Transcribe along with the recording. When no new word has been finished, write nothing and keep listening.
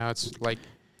it's like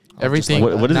everything.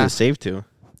 What does it save to?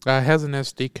 It has an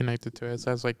SD connected to it. It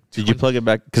has like. Did you plug it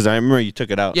back? Because I remember you took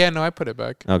it out. Yeah, no, I put it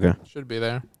back. Okay. Should be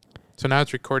there. So now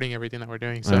it's recording everything that we're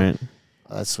doing. So. All right.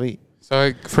 Oh, that's sweet.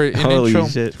 So for an Holy intro,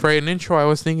 shit. I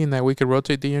was thinking that we could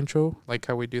rotate the intro, like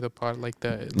how we do the pod, like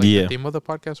the theme of the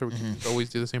podcast, or we can always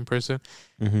do the same person.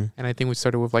 Mm-hmm. And I think we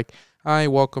started with like, "Hi,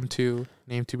 welcome to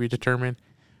name to be determined,"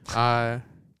 and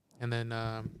then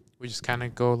we just kind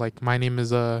of go like, "My name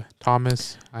is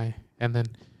Thomas," and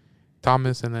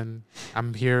then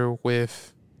I'm here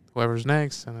with whoever's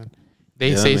next, and then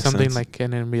they say something sense. Like,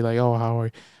 and then be like, "Oh,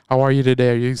 how are you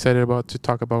today? Are you excited to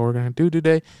talk about what we're gonna do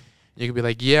today?" You could be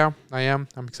like, "Yeah, I am.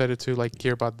 I'm excited to like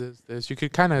hear about this." You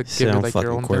could kind of give it like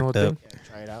your own little thing. Yeah,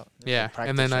 try it out. Yeah,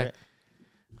 and then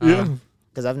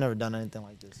because I've never done anything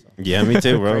like this. So. Yeah, me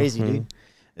too, bro. Crazy, dude.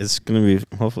 It's gonna be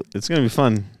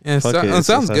fun. Yeah, it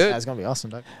sounds good. Yeah, it's gonna be awesome,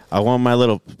 dog. I want my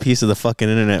little piece of the fucking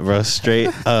internet, bro.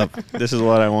 Straight up, this is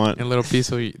what I want. A little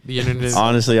piece of the internet.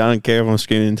 Honestly, I don't care if I'm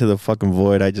screaming into the fucking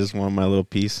void. I just want my little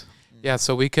piece. Yeah,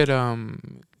 so we could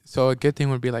so a good thing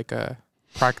would be like a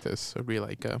practice. It would be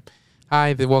like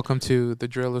hi, welcome to the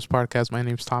Drillers podcast. My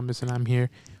name's Thomas, and I'm here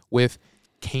with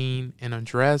Kane and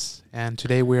Andres. And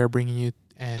today we are bringing you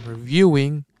and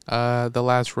reviewing The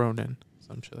Last Ronin.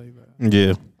 Some shit like that.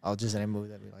 Yeah. Oh, just any movie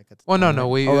that we like. Well,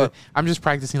 no. I'm just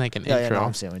practicing like an intro. Yeah, no,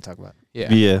 I'm saying we talk about.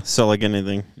 Yeah. Yeah. So like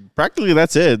anything. Practically,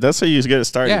 that's it. That's how you get it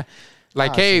started. Yeah.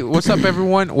 Like, hey, what's up,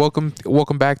 everyone?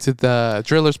 Welcome back to the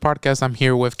Drillers podcast. I'm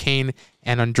here with Kane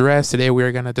and Andres. Today we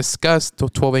are gonna discuss the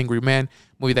 12 Angry Men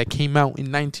movie that came out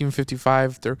in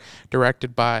 1955,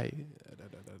 directed by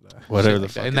whatever the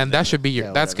fuck. And then that should be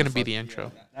that's gonna be the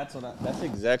intro. That's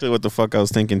exactly what the fuck I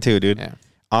was thinking too, dude. Yeah.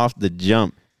 Off the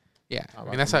jump. Yeah, I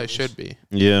mean that's how it should be.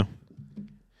 Yeah.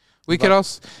 We could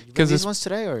also because these ones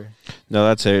today or no,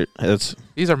 that's it.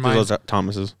 These are mine. Those are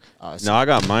Thomas's. No, I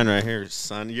got mine right here,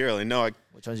 son. You really know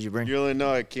which ones did you bring? You really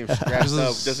know I came scratched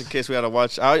up just in case we had to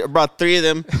watch. I brought 3 of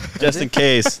them just in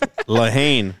case.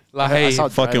 Lahane,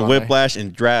 fucking Whiplash,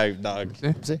 and Drive, dog.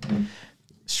 See?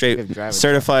 Straight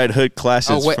certified hood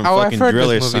classes from fucking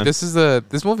Drillers.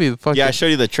 This movie. Fucking, yeah, I showed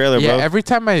you the trailer, bro. Yeah, every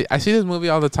time I see this movie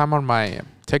all the time on my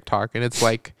TikTok, and it's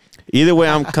like. Either way,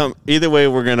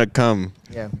 we're gonna come.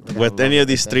 Yeah. With any of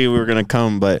these 3, we're gonna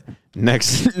come. But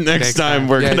next time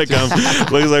we're gonna come.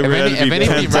 Looks like we're gonna be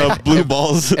pent up blue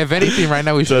balls. If anything, right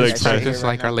now we should just practice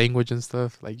like our language and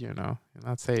stuff. Like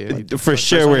not say it. For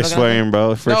sure we're swearing,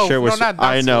 bro. For sure we're.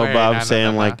 I know, but I'm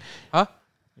saying like. Huh?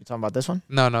 You talking about this one?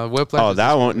 No, Whiplash. Oh,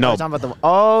 that one. No. Talking about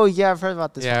oh yeah, I've heard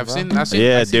about this. Yeah, one, I've seen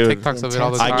dude. TikToks of it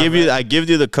all the time. I give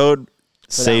you the code.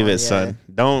 Save it, son.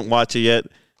 Don't watch it yet.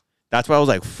 That's why I was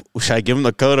like, should I give him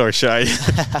the code or should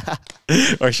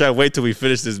I wait till we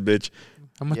finish this bitch?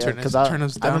 I'm gonna turn this down.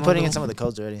 I've been putting in some of the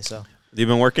codes already. So you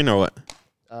been working or what?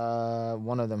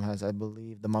 One of them has, I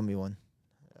believe, the Mummy one.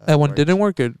 That one didn't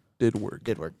work. It did work.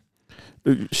 Did work.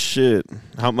 Shit.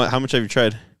 How much have you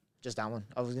tried? Just that one.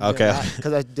 I was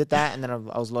because I did that and then I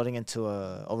was loading into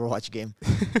a Overwatch game.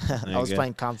 I was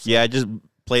playing comps. Yeah, I just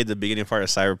played the beginning part of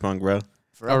Cyberpunk, bro.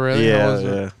 Oh really?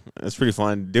 Yeah. It's pretty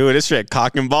fun, dude. It's straight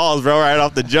cock and balls, bro. Right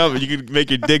off the jump, you can make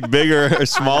your dick bigger or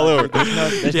smaller.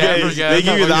 They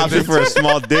give you the option for a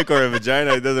small dick or a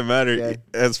vagina. It doesn't matter. Yeah.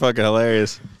 That's fucking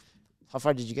hilarious. How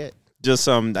far did you get? Just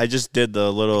I just did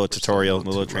the little tutorial, the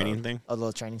little training thing. Oh, the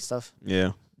little training stuff.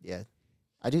 Yeah. Yeah,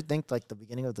 I do think like the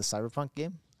beginning of the Cyberpunk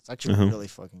game. It's actually really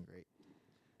fucking great.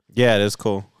 Yeah, it is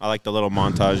cool. I like the little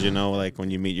montage. Like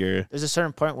when you meet your. There's a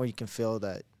certain point where you can feel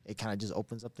that it kind of just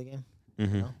opens up the game.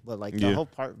 Mm-hmm. You know? But like the whole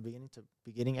part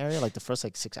beginning area, like the first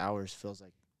like 6 hours feels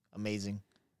like amazing.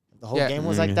 If the whole game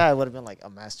was like that, it would have been like a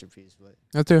masterpiece. But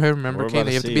I have to remember, Kane,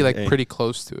 you have to be like pretty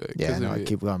close to it. Yeah, I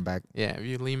keep going back. Yeah, if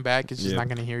you lean back, it's just not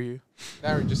gonna hear you.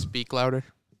 Or just speak louder.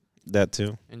 That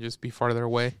too. And just be farther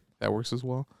away. That works as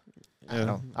well.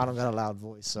 Yeah. I don't got a loud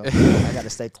voice, so I got to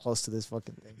stay close to this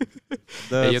fucking thing.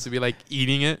 You have to be like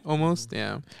eating it almost.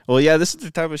 Yeah. Well, yeah, this is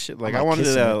the type of shit. Like I wanted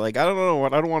to, like I don't know, I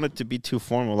don't want it to be too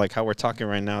formal. Like how we're talking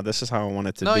right now. This is how I want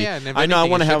it to be. Yeah, I know I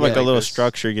want to have like a little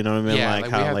structure. You know what I mean? Yeah, like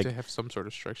how we have to have some sort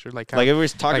of structure. Like if we're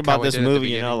talking about this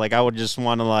movie, like I would just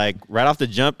want to like right off the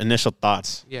jump, initial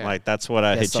thoughts. Yeah. Like that's what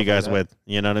I hit you guys with.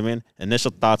 You know what I mean?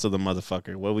 Initial thoughts of the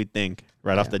motherfucker. What we think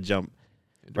right off the jump,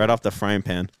 right off the frying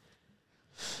pan.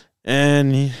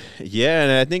 And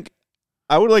and I think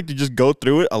I would like to just go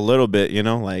through it a little bit,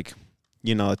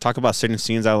 talk about certain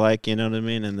scenes I like, you know what I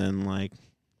mean? And then like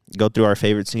go through our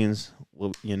favorite scenes,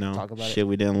 shit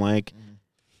we didn't like,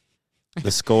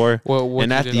 the score.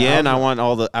 And at the end, I want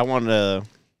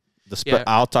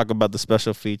I'll talk about the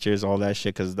special features, all that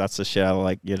shit, because that's the shit I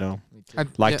like. You know,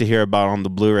 I'd like to hear about on the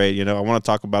Blu-ray. You know, I want to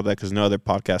talk about that because no other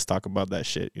podcasts talk about that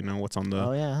shit. You know, what's on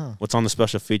the what's on the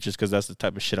special features, because that's the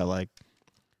type of shit I like.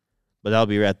 But that'll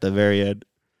be at the very end.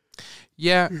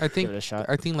 Yeah, I think Give it a shot.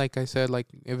 like I said, like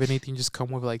if anything, just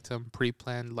come with like some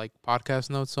pre-planned like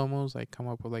podcast notes almost. Like come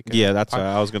up with like That's what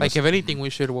I was gonna. Like if anything,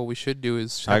 what we should do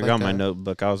is I have, got like, my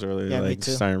notebook. I was really Yeah, me like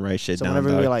too. starting to write shit So down.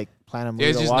 whenever we dog. like plan a movie You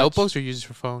to guys use watch, notebooks or you use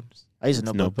your phones? I use a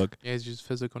It's notebook. Yeah, use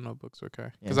physical notebooks. Okay.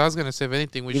 Because Yeah. I was gonna say if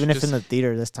anything, we Even should if just. in the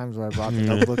theater, there's times where I brought the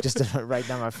notebook just to write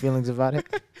down my feelings about it.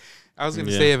 I was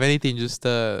gonna Yeah. say if anything, just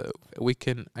I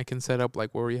can set up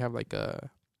like where we have like a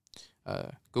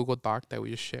Google Doc that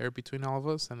we just share between all of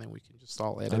us, and then we can just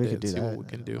all edit we it could and do see that. what we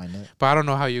can do. Why not? But I don't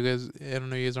know how you guys. I don't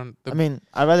know you guys aren't. I mean,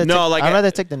 I'd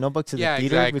rather take the notebook to the Yeah,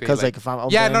 theater exactly, because like- like if I'm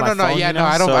yeah, opening no, my phone, yeah, you no. know,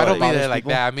 I don't. so I it don't mean bothers it like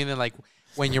people. that. I mean it like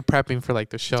when you're prepping for like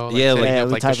the show. Like, Yeah, setting like- up,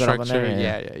 we like the type it up on structure.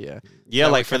 there, Yeah. Yeah,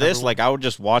 That like way for kinda this, the- like I would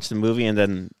just watch the movie and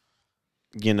then,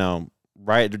 you know,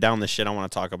 write down the shit I want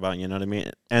to talk about. You know what I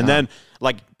mean? And then,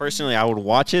 like personally, I would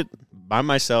watch it by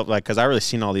myself, like because I really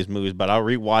seen all these movies, but I'll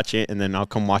rewatch it and then I'll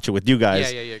come watch it with you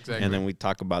guys. Yeah, exactly. And then we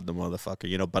talk about the motherfucker,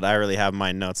 you know. But I really have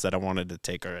my notes that I wanted to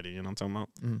take already. You know what I'm talking about?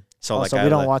 Mm. So Oh, like, so we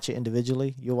don't watch it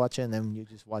individually. You'll watch it and then you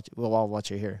just watch it. We'll all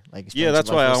watch it here. Like Yeah, experience that's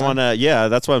it why I first time. want to. Yeah,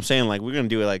 that's what I'm saying. Like we're gonna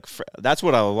do it. Like that's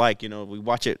what I would like. You know, we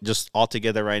watch it just all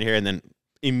together right here and then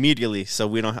immediately, so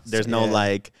we don't. There's no yeah.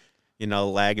 like, you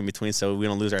know, lag in between, so we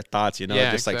don't lose our thoughts. You know,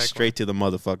 Yeah, just like exactly. straight to the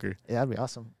motherfucker. Yeah, that'd be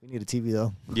awesome. We need a TV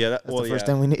though. Yeah, That's the first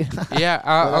thing we need. Yeah,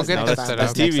 I'll that's get next that time. set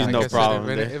That's up. next TV's time. no Like I said,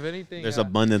 problem. If anything, There's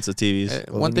abundance of TVs.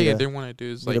 Well, one we thing need I a- did want to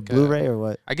do is With like a Blu-ray or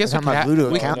what? I guess I we got my can Voodoo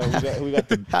we- account. we got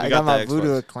the. I got my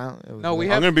Voodoo account. No, we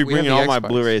I'm have. gonna be we have bringing the all my Xbox.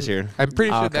 Blu-rays here. I'm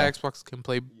pretty sure okay. the Xbox can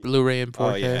play Blu-ray in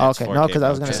 4K. Oh, yeah. It's Okay, no, because I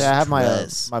was 4K, gonna bro. say I have my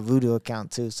Yes. my Voodoo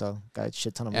account too, so got a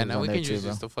shit ton of Yeah, movies now on we there can too, use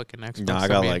bro. just the fucking Xbox. No, I I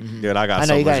got mean, like, Mhm. dude, I got I know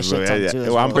so you got much a shit ton Blu-ray. too as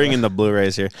Well, I'm well. bringing the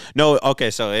Blu-rays here. No,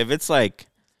 okay, so if it's like,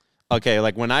 okay,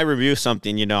 like when I review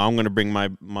something, you know, I'm gonna bring my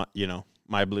you know,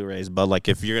 my Blu-rays. But like,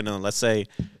 if you're gonna, let's say,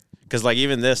 because like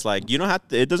even this, like you don't have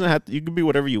to. It doesn't have to. You can be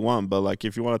whatever you want. But like,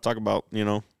 if you want to talk about, you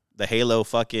know, the Halo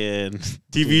fucking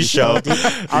TV show, That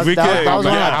was- we that was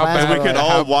one of my how plans, bad- we could bro.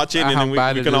 all watch it and how then we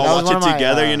bad can it all is. That was watch one it of my,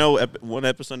 together. You know, one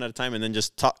episode at a time, and then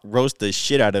just roast the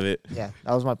shit out of it. Yeah,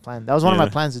 that was my plan. That was one of Yeah. my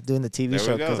plans of doing the TV There we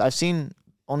show because go. I've seen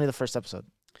only the first episode,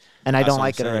 and I That's don't what I'm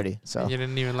like it saying. already. So you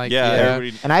didn't even like. Yeah,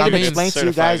 everybody. And I can mean, explain to you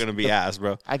certified guys. Gonna be the- ass,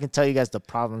 bro. I can tell you guys the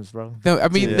problems, bro. No, I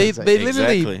mean Yeah. they Exactly.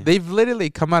 literally they've literally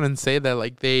come out and say that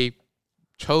like they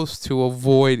chose to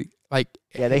avoid like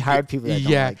Yeah, they hired people that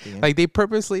don't yeah, like the game. like they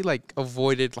purposely like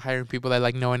avoided hiring people that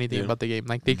like know anything Yeah. about the game.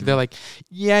 Like they're Mhm. like,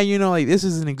 yeah, you know, like this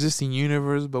is an existing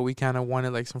universe, but we kind of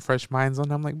wanted like some fresh minds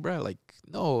on. I'm like, bro, like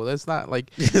no, that's not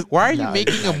like. Why are you No,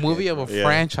 making it's a not movie good, of a bro. Yeah.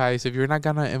 franchise if you're not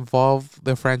gonna involve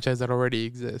the franchise that already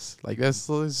exists? Like that's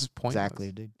this is pointless.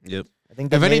 Exactly, dude. Yep. I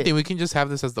think they If made anything, we can just have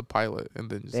this as the pilot and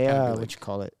then just they kinda be what like, you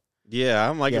call it? Yeah,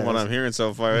 I'm liking Yeah, what that's- I'm hearing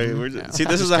so far. Mhm. We're Yeah. See,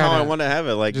 this is Just how I kinda- want to have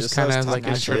it. Like, just kind kind of of like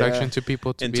talking shit. introduction Yeah. to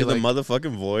people to into be the like,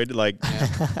 motherfucking void. Like,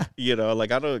 yeah. you know,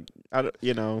 like I don't,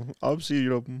 you know, obviously, you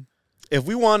know, if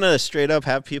we want to straight up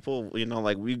have people, you know,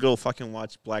 like we go fucking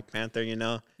watch Black Panther, you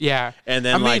know, Yeah. and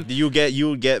then I like mean- you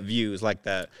would get views like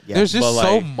that. Yeah. There's just But,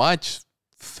 so like- much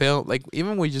film. Like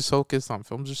even we just focus on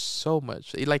films, there's so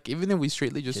much. Like even if we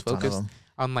straightly just Shit ton of focus them.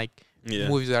 on like Yeah.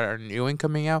 movies that are new and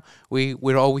coming out, we'd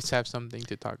always have something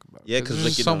to talk about. Yeah, 'cause, there's like,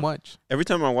 just you so know, much. Every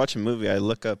time I watch a movie, I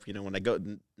look up. You know, when I go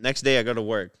next day, I go to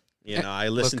work. You Yeah, know, I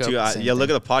listen look to. up, same look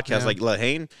thing. at the podcast. Yeah. Like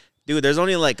Lahane, dude. There's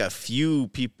only like a few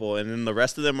people, and then the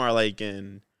rest of them are like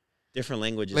in different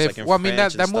languages. Like in Well, I mean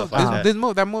French that and movie, stuff like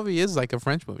that. that movie is like a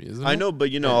French movie, isn't it? I know,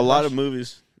 but you know, Yeah, a lot French. of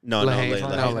movies. No, Lahane, no,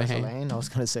 no, Lahane. Lahane. Lane, I was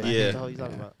gonna say. Yeah. What the hell you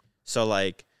talking Yeah. about? So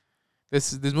like,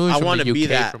 This movie I from wanna the UK, be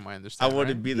that. from my I understanding. want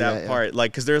to right? be that Yeah, yeah. part,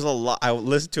 like, because there's a lot. I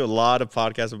listen to a lot of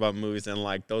podcasts about movies, and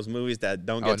like those movies that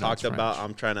don't Oh, get no, talked it's about, French.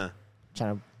 I'm trying to.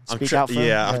 Trying to I'm speak try- out for them?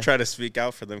 yeah, I'm trying to speak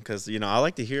out for them because you know I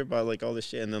like to hear about like all this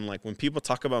shit, and then like when people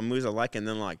talk about movies I like, and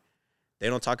then like they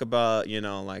don't talk about you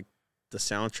know like the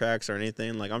soundtracks or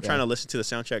anything. Like I'm Yeah. trying to listen to the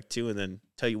soundtrack too, and then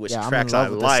tell you which Yeah, I'm in tracks love I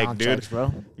with the like, dude. soundtracks,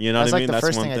 bro. You know That's what I like mean? the That's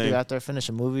first one thing I thing. do after I finish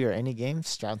a movie or any game.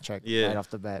 Soundtrack Yeah. right off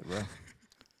the bat, bro.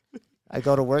 I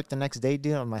go to work the next day,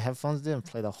 dude, on my headphones, dude, and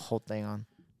play the whole thing on.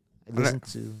 I listen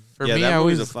to For Yeah, me, that I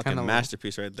movie's always a fucking kinda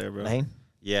masterpiece right there, bro. Lane.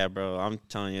 Yeah, bro. I'm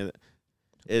telling you,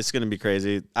 it's gonna be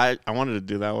crazy. I wanted to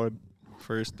do that one.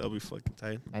 first. That'll be fucking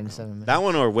tight. 97 minutes. That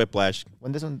one or Whiplash.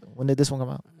 When did this one come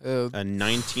out? A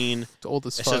 19. It's old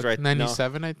as It says fuck. right-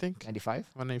 97, I think. 95?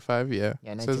 195, yeah.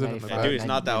 Yeah, It says it on the 1995. back. Dude, it's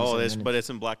not that old. 97 But it's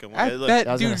in black and I white. Look, bet,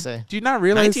 I was gonna dude, say. do you not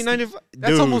realize 1995.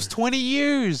 that's Dude. almost 20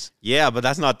 years? Yeah, but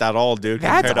that's not that old, dude.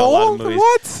 That's compared to a lot of old? movies.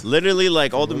 What? Literally,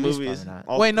 like all the Movies, movies. probably not.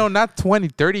 all- Wait, no, not 20,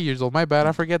 30 years old. My bad.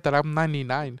 I forget that I'm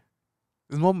 99.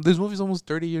 This movie's almost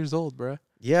 30 years old, bro.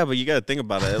 Yeah, but you gotta think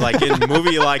about it. Like in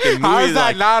movie, How is that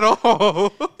like not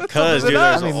old? because dude,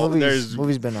 I there's mean, old- there's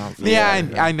movies been out. For Yeah, a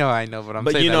while, I know, but I'm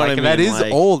But saying you that, know what like, I that mean, is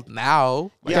like- old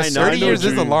now. Yeah, I Because know, I 30 know years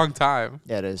what is a you- long time.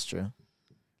 Yeah, that is true.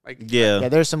 Like, yeah. Yeah,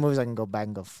 there's some movies I can go back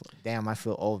and go, damn, I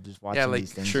feel old just watching like,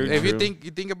 these things. true, if true.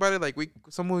 you think about it, like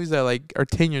some movies that like are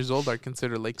 10 years old are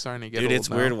considered like starting to get Dude, old it's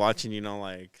now. weird watching,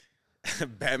 like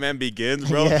Batman Begins,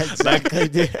 bro. Yeah, exactly,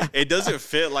 Like, dude. it doesn't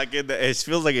fit like it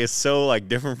feels like it's so like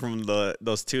different from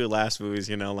those two last movies,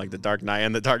 like The Dark Knight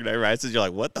and The Dark Knight Rises. You're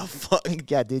like, what the fuck?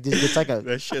 Yeah, dude, it's like a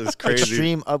That shit is crazy.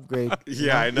 extreme upgrade.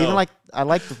 Yeah, I know. Even like I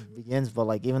like the begins, but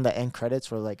like even the end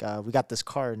credits where like we got this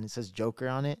card and it says Joker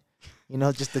on it.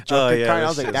 Just the Joker yeah, card. that I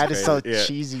was like, shit's that is so crazy. Yeah.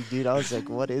 cheesy, dude. I was like,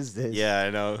 what is this? Yeah, I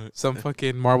know. Some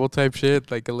fucking Marvel type shit,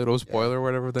 like a little spoiler or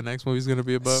whatever the next movie's gonna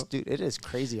be about. Dude, it is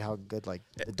crazy how good like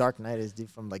the Dark Knight is,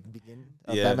 dude. From like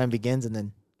Yeah. Batman Begins and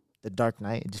then the Dark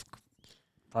Knight, just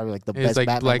probably like the It's best like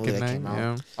Batman Black movie and that Night. came out.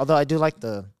 Yeah, Although I do like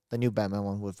the new Batman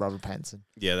one with Robert Pattinson.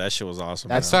 Yeah, that shit was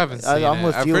awesome. I That's- still haven't I- seen I'm it.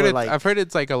 with you with, like- I've heard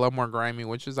it's like a lot more grimy,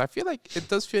 which is I feel like it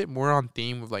does fit more on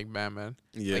theme with like Batman,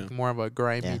 yeah. like more of a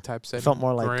grimy Yeah. type It setting. felt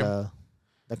more like Grim.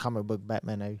 the comic book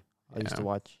Batman I used Yeah. to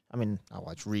watch. I mean,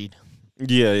 read.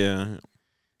 Yeah.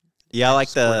 Yeah, I like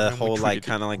the Squirm, we whole like treated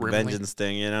kind of like grimly. vengeance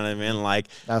thing. You know what I mean? Like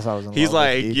That's what I was in he's love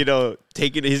like with,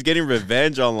 dude. he's getting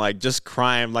revenge on like just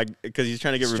crime, like because he's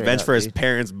trying to get Straight revenge up, for his dude.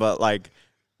 parents,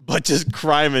 but just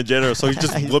crime in general. So he's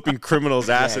just whooping criminals'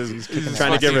 asses, he's kicking their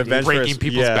trying to get Fucking revenge for breaking his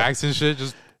people's yeah. backs and shit.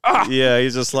 Just Yeah,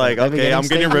 he's just like, At the okay, I'm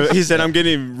beginning getting. stages? He said I'm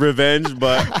getting revenge,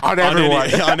 but on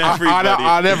everyone, on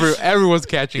everybody. everyone's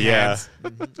catching Yeah. hands.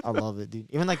 I love it, dude.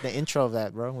 Even like the intro of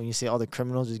that, bro. When you see all the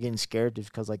criminals just getting scared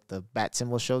just because like the bat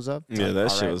symbol shows up. It's Yeah, like, that all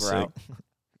shit right, was we're sick. out.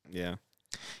 Yeah,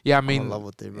 Yeah, I I'm mean, in love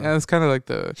with it, bro. yeah, it's kind of like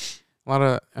a lot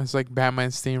of it's like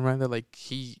Batman's theme, right? That like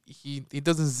he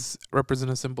doesn't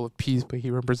represent a symbol of peace, but he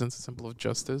represents a symbol of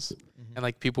justice, Mhm. and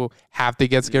like people have to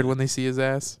get scared when they see his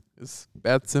ass. It's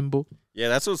that symbol. yeah.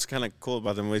 That's what's kind of cool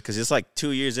about the movie because it's like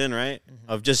 2 years in, right? Mhm.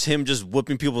 Of just him just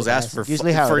whooping people's Yeah, ass for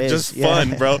usually how for it is. just Yeah.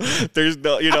 fun, bro. There's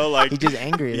no, like He's just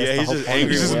angry. That's Yeah, the he's whole just point of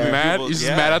angry. He's it, just Yeah. mad. People- He's just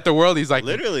yeah. mad at the world. He's like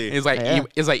literally. He's like Yeah.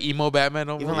 it's like emo Batman.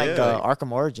 Even Almost. like Yeah.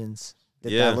 Arkham Origins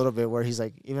did Yeah. that a little bit where he's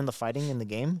like even the fighting in the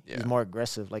game, Yeah. he's more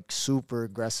aggressive, like super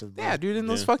aggressive. Bro. Yeah, dude, in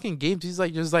those Yeah. fucking games, he's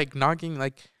like just like knocking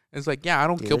like it's like yeah, I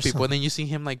don't Dude, kill there's people, some- and then you see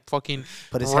him like fucking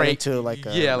Put his break- head into like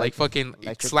a, yeah, like fucking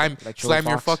electric- slam like Julie slam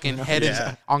your Fox, fucking you know? head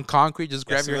Yeah. on concrete, just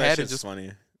Yeah, grab some your of that head and shit's just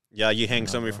funny. Yeah, you hang Yeah,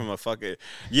 somebody bro. from a fucking.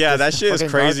 Yeah, that Just shit is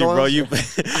fucking crazy, bro.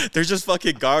 gargoyles? There's just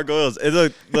fucking gargoyles.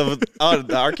 The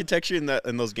architecture in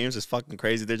those games is fucking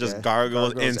crazy. They're just Yeah,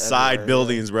 gargoyles gargoyles inside everywhere,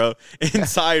 buildings, bro.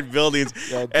 Inside buildings,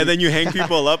 Yeah, and then you hang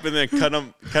people up and then cut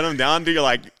them down. Dude, you're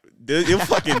like, dude, you'll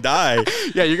fucking die.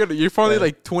 yeah, you're probably Yeah.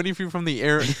 like 20 feet from the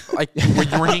air, like when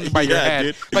you're hanging by your Yeah, head.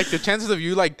 dude. Like the chances of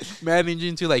you like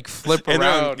managing to like flip And they're-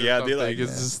 around, yeah, or they, something like- is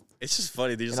Yeah. just It's just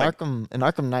funny. They're in just like,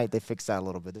 Arkham Knight they fixed that a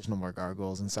little bit. There's no more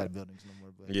gargoyles inside buildings no more.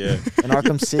 But yeah, in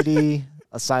Arkham City,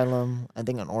 Asylum, I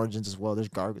think in Origins as well. There's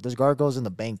gargoyles in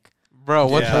the bank. bro.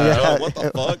 What yeah. the? Yeah. What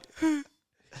the fuck?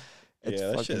 It's Yeah,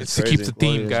 that fucking- shit is It's to keep crazy. the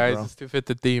theme, Warriors, guys. bro. It's to fit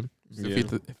the theme. It's to Yeah.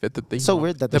 fit the theme. It's so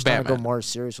weird that they're the trying to go Batman. more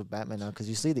serious with Batman now because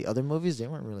you see the other movies they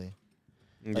weren't really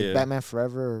like Yeah. Batman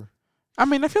Forever, I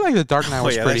mean, I feel like the Dark Knight Oh,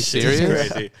 was yeah, pretty that shit is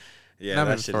serious. crazy. Yeah, Not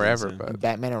that even shit is forever, insane. but and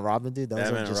Batman and Robin, dude. Those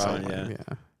Batman are and just Robin, like,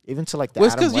 yeah. even to like the Well,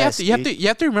 it's Adam because West. dude. you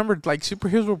have to remember like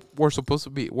superheroes were supposed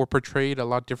to were portrayed a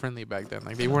lot differently back then.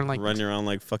 Like they weren't like running around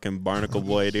like fucking barnacle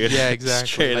boy, dude. yeah, exactly.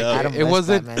 Straight Like, up. Adam it West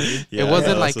wasn't Batman, dude. Yeah, it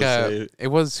wasn't yeah, like that's what I'm it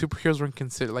was superheroes weren't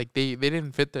considered like they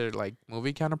didn't fit their like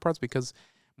movie counterparts because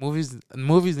movies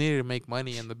needed to make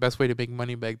money, and the best way to make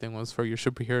money back then was for your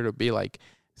superhero to be like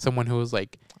someone who was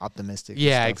like Optimistic. and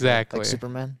Yeah, stuff, exactly. Like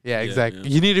Superman. yeah, Yeah, exactly. yeah.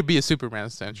 You need to be a Superman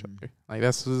essentially. Mhm. Like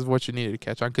this is what you needed to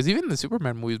catch on because even the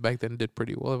Superman movies back then did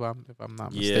pretty well if I'm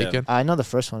not Yeah. mistaken. I know the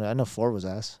first one. I know 4 was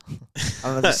ass. I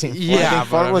don't know if you've seen 4. Yeah, I think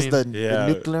 4 but I was mean- the Yeah.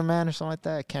 nuclear man or something like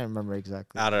that. I can't remember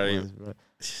exactly. I don't what it even- was,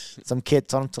 but some kid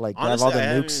told him to like grab Honestly, all the I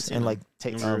haven't even nukes seen and them. like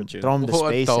throw him to What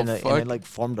space the and it fuck? like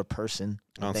formed a person,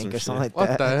 I On think, some or something shit. like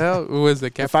What that. the hell? Who was the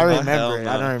If captain? I hell remember,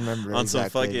 no. I don't remember On some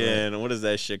exactly, fucking what is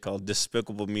that shit called?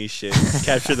 Despicable Me shit.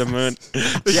 Capture the moon.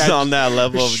 Just Yeah, on that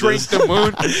level of shrink just the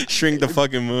moon. shrink the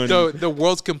fucking moon. The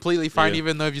world's completely fine, Yeah.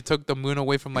 even though if you took the moon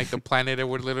away from like the planet, it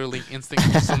would literally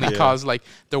instantly Yeah. cause like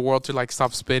the world to like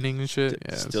stop spinning and shit. Yeah,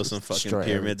 it's Steal just some fucking destroy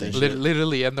pyramids and everything. shit.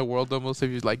 literally end the world almost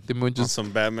if you like the moon On just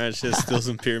some Batman shit. Steal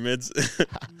some pyramids.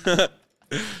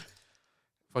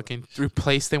 fucking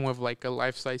replace them with like a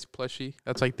life-size plushie.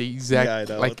 That's like the exact, Yeah, I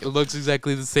know. like it looks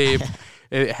exactly the same.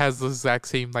 It has the exact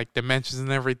same like dimensions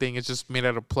and everything. It's just made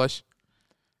out of plush.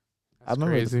 I That's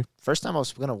remember crazy. First time I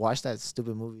was gonna watch that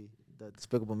stupid movie, the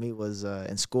Despicable Me, was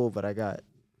in school, but I got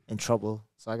in trouble,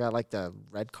 so I got like the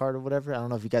red card or whatever. I don't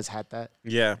know if you guys had that.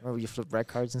 Yeah. Remember you flip red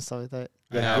cards and stuff like that?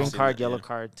 Yeah, Yeah, I've green seen card, that, yellow yeah.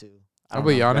 card too. I'll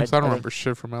be honest, I don't think- remember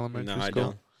shit from elementary No, I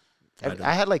school. don't.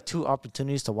 I had like 2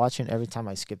 opportunities to watch it, and every time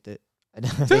I skipped it.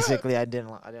 Basically, I didn't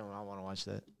want to watch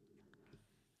that.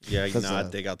 Yeah, you 'Cause, know, I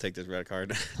think I'll take this red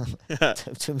card.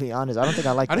 To be honest, I don't think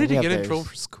I like. How did any you of get in theirs. trouble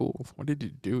for school? What did you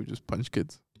do? Just punch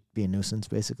kids? Be a nuisance,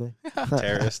 basically.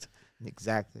 Terrorist.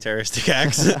 Exactly. Terroristic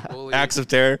acts. Bully. Acts of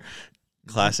terror.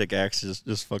 Classic acts,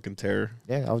 just fucking terror.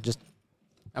 Yeah, I was just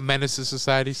A menace to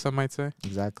society, some might say.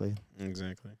 exactly.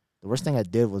 Exactly. The worst thing I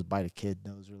did was bite a kid.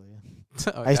 That was really.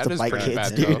 Oh, I used that to is bite pretty kids,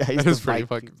 bad, dude. though. I used That to is pretty bite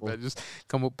fucking people. bad. Just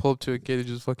pull up to a kid and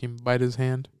just fucking bite his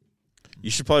hand. You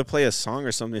should probably play a song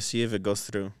or something to see if it goes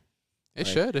through. It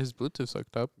Like- should. His Bluetooth's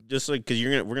hooked up. Just like, cause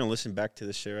we're gonna listen back to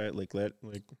this shit, right? Like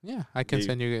Yeah, I can Yeah,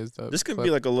 send you guys the. this could clip.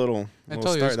 be like a little. I little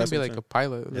told you, start. it's gonna That's be what like I'm a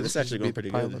pilot. saying. Yeah, this is should actually be going the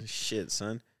pretty pilot. good. Shit,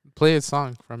 son. Play a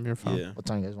song from your phone. Yeah. What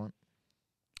song you guys want?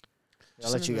 I'll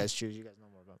Just let you another- guys choose. You guys know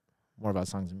more about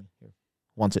songs than me. Here,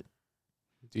 want it?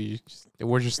 Dude,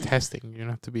 we're just testing. You don't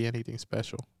have to be anything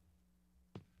special.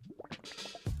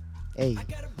 Hey,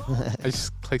 I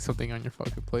just click something on your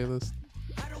fucking playlist.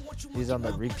 he's on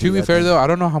the repeat. To be I fair think. though, I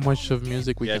don't know how much of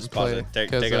music we Yeah, can just pause play. it.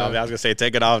 Take 'cause, it off. I was gonna say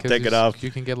take it off. 'cause Take it off.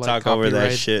 You can get like Talk over that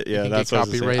copyright. shit. You Yeah, can that's get what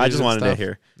I was gonna say. I copyrighted just and wanted to stuff.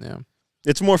 hear. Yeah.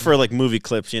 It's more for like movie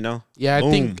clips, you know. Yeah,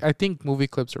 Boom. I think movie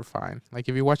clips are fine. Like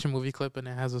if you watch a movie clip and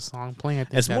it has a song playing, I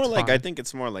think It's that's more like fine. I think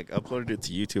it's more like uploaded it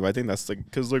to YouTube. I think that's like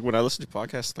because like when I listen to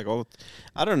podcasts, like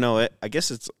I don't know it. I guess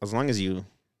it's as long as you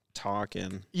talk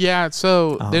and Yeah,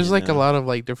 so Oh, there's like yeah. a lot of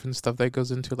like different stuff that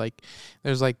goes into like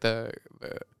there's like the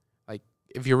like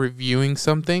if you're reviewing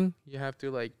something, you have to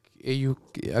like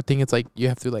I think it's like you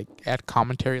have to like add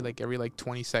commentary like every like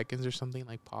 20 seconds or something,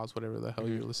 like pause whatever the hell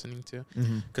you're listening to.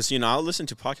 because you know I'll listen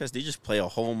to podcasts. They just play a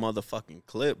whole motherfucking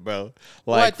clip, bro.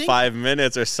 Well, I Like think- 5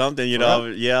 minutes or something. You For know,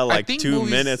 yeah, I like think 2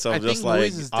 movies- minutes I of think just like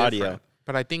movies is audio. different,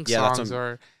 but I think Yeah, that's songs what-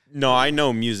 are No, I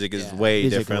know music is Yeah. way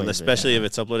Music different, way especially if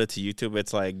different. it's uploaded to YouTube.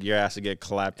 It's like your ass to get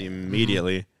clapped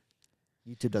immediately.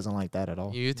 YouTube doesn't like that at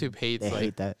all. YouTube hates They like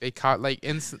hate that. they caught like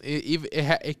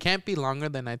it can't be longer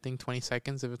than I think 20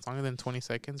 seconds. If it's longer than 20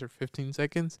 seconds or 15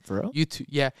 seconds, For real?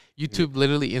 YouTube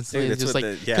literally instantly Dude, is just like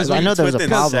I know there's a within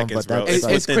problem, seconds, but bro. that's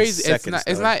it's within crazy. seconds,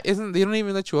 It's dog. not isn't they don't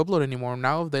even let you upload anymore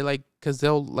now. They like because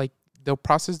they'll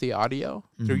process the audio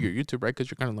through Mhm. your YouTube, right? Because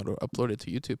you're gonna upload it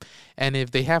to YouTube, and if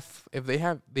they have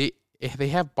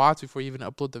bots before you even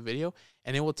upload the video,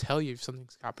 and it will tell you if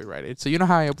something's copyrighted. So you know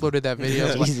how I uploaded that video?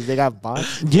 Yeah. Like- Jesus, they got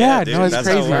bots. yeah, dude, no, it's that's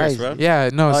how it crazy. works, bro. Yeah,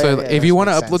 no. Oh, So yeah, yeah, if you that want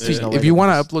to makes upload sense. to There's no way if you to want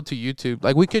just- to upload to YouTube,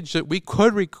 like we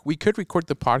could record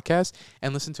the podcast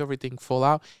and listen to everything full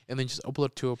out, and then just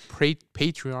upload to a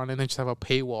Patreon, and then just have a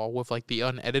paywall with like the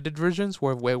unedited versions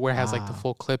where it has like the Ah.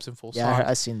 full clips and full Yeah, songs.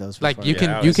 I've seen those. Like before. you Yeah, can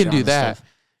I you was can do seeing that. stuff.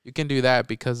 You can do that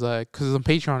because on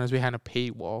Patreon is we had a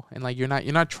paywall, and like you're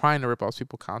not trying to rip off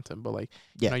people's content, but like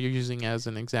Yeah. you're using it as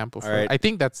an example. For All right. I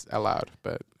think that's allowed,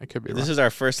 but it could be This wrong. is our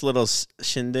first little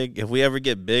shindig. If we ever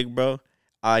get big, bro,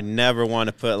 I never want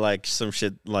to put like some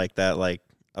shit like that, like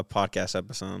a podcast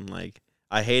episode. Like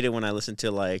I hate it when I listen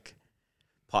to like,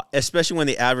 especially when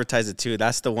they advertise it too.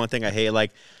 That's the one thing I hate.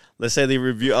 Like, let's say they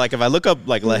review. Like if I look up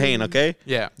like Lahane, okay,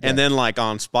 Yeah. and then like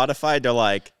on Spotify, they're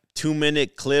like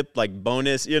 2-minute clip, like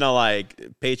bonus, you know, like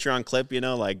Patreon clip, you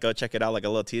know, like go check it out, like a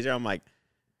little teaser. I'm like,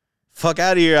 fuck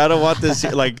out of here. I don't want this.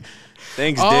 Like,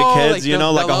 thanks, dickheads. like you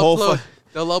know, like a they'll whole. upload,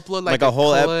 they'll upload like like a a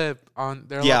whole clip on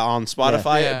their Yeah, on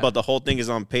Spotify, Yeah. but the whole thing is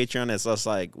on Patreon. It's just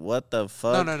like, what the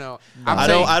fuck? No. I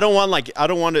don't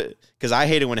want to, because I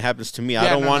hate it when it happens to me. I Yeah,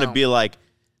 don't no, want to no. be like,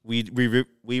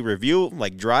 we review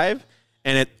like Drive,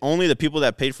 and only the people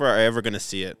that paid for it are ever gonna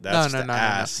see it. That's No.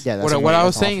 ass. Yeah, that's What I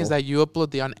was awful. saying is that you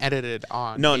upload the unedited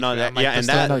on. No, Patreon, that, like yeah, the and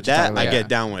stuff I know what you're that talking I about. get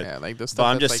down with. Yeah, like the stuff. But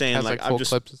I'm that's, just saying, has, like, full I'm just,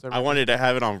 clips and stuff. I wanted to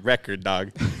have it on record,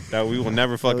 dog, that we will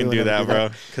never fucking will do never that, do bro.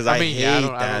 that. Because I hate I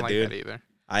don't that, like dude. that either.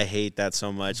 I hate that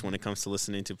so much when it comes to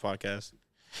listening to podcasts.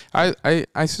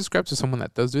 I subscribe to someone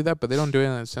that does do that, but they don't do it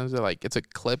in the sense that like it's a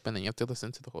clip and then you have to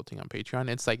listen to the whole thing on Patreon.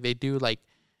 It's like they do like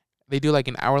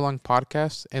an hour-long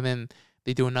podcast and then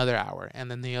they do another hour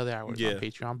and then the other hour is on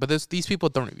Patreon. But these people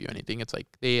don't review anything. It's like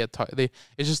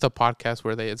it's just a podcast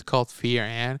where it's called Fear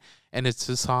and it's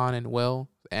Hassan and Will,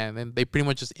 and then they pretty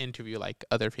much just interview like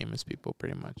other famous people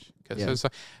pretty much. Because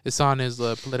Hassan is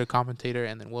a political commentator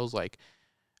and then Will's like,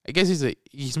 I guess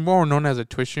he's more known as a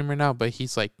Twitch streamer now, but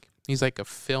he's like a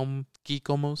film geek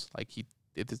almost. Like he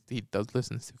does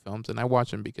listen to films, and I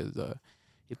watch him because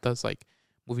he does like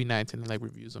movie nights and he like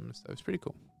reviews them and stuff. It's pretty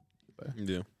cool. But,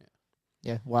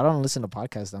 yeah. Well, I don't listen to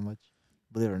podcasts that much,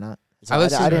 believe it or not. So I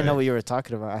I didn't know what you were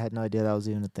talking about. I had no idea that was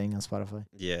even a thing on Spotify.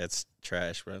 Yeah, it's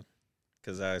trash, bro.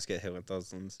 Because I always get hit with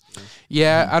those ones.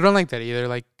 Yeah, I don't like that either.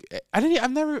 Like I've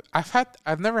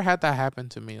never had that happen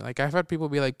to me. Like I've had people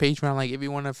be like Patreon, like if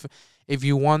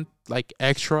you want like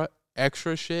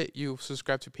extra shit, you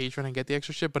subscribe to Patreon and get the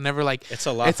extra shit, but never like it's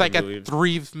a lot. It's like a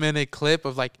 3-minute clip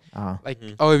of like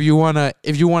Mm-hmm.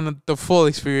 if you wanna the full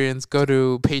experience, go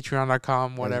to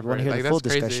patreon.com, whatever. Like that's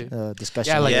crazy.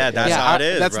 Discussion. Yeah, that's how it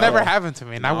is. That's bro. never happened to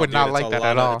me, and I would not like that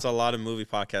at all. It's a lot of movie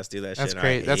podcasts do that that's shit.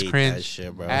 Great. That's cringe. That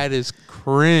shit, bro. That is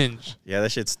cringe. Yeah,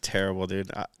 that shit's terrible,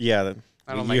 dude. I don't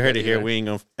you like heard that it here. either. We ain't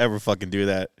gonna ever fucking do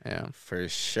that. Yeah, for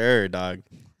sure, dog.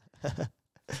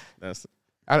 That's.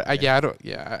 I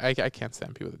can't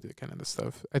stand people that do that kind of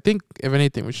stuff. I think if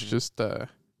anything, we should just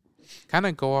kind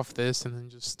of go off this and then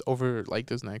just over like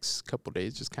this next couple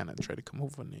days, just kind of try to come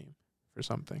up with a name for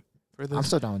something for this. I'm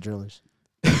still down with drillers.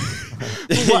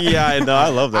 Yeah, I know. I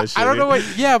love that shit. I don't know what.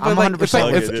 Yeah, but I'm like it's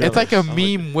like a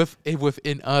drillers. meme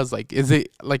within us. Like, is it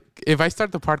like if I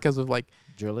start the podcast with like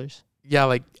Drillers? yeah,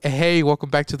 like hey, welcome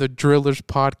back to the Drillers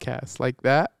podcast, like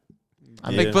that. I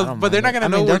Yeah. mean, Like, I don't but they're not mind gonna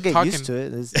it. know They'll we're get talking. used to it.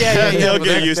 It's- Yeah, They'll but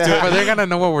get they're- used to it. But they're gonna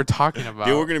know what we're talking about.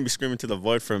 Dude, we're gonna be screaming to the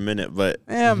void for a minute, but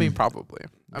Yeah, I mean probably.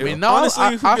 I Dude, mean, no, honestly,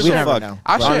 I who share- gives We a never fuck? know.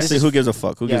 I But share- honestly, who gives a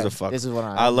fuck? Who yeah, gives a fuck? This is what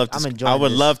I love I'm to. enjoying I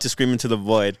would this. love to scream into the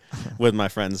void with my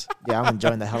friends. Yeah, I'm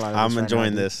enjoying the hell out of this. I'm right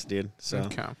enjoying now, this, dude. So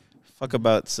Okay. fuck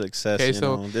about success. Okay, you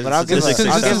so- know. This, But I'll give this like, is I'll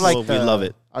give successful. like we love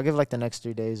it. I'll give like the next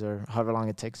 3 days or however long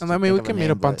it takes. And to I mean, we think of a can meet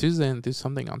name, up on but Tuesday and do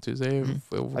something on Tuesday I because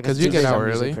guess you get Tuesdays out I'm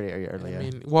usually early. pretty early. I Yeah.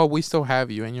 mean, well, we still have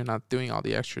you, and you're not doing all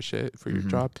the extra shit for your Mhm.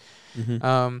 job.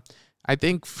 Mm-hmm. I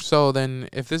think so. Then,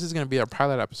 if this is gonna be our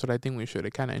pilot episode, I think we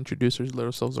should kind of introduce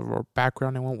ourselves of our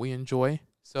background and what we enjoy.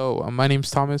 So, my name's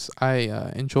Thomas.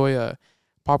 I enjoy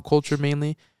pop culture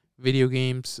mainly, video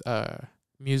games,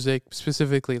 music,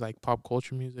 specifically like pop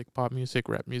culture music, pop music,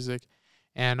 rap music,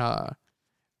 and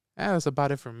that's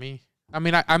about it for me. I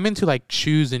mean, I'm into like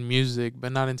shoes and music,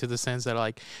 but not into the sense that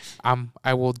like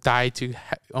I will die to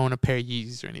own a pair of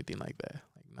Yeezys or anything like that.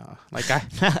 Like no, like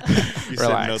You said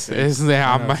relax.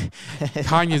 nothing.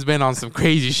 Kanye's been on some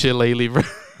crazy shit lately, bro.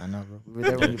 I know, bro. We were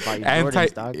there when you bought your Anti-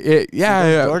 Jordans, dog. yeah.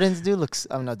 Those Jordans, dude, looks.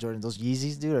 I'm not Jordans. Those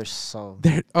Yeezys, dude, are so.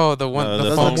 The one, No, the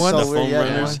those foam look ones, so weird, yeah,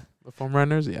 runners, the foam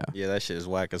runners. Yeah. Yeah, that shit is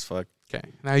whack as fuck. Okay,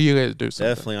 now you guys do something.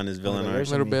 Definitely on his villain Okay, art.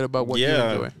 A little bit about what you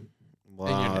Yeah. enjoy.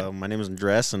 Well, my name is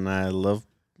Andres, and I love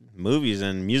movies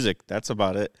and music. That's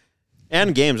about it.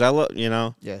 And games. I love,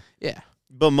 Yeah. Yeah.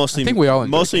 but mostly I think we all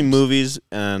enjoy mostly games. movies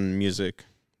and music.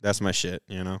 That's my shit.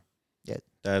 Yeah.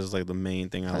 That is like the main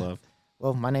thing I love.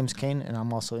 Well, my name's Kane, and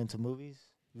I'm also into movies,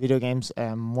 video games,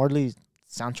 and morely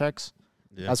soundtracks.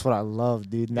 Yeah. That's what I love,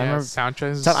 dude. Yeah, Remember,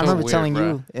 soundtracks. Is I so remember weird, telling bro.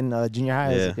 you in junior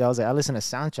high, Yeah. I was like, I listen to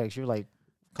soundtracks. You're like,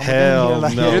 come Hell on,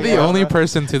 like, no. You're the Yeah. only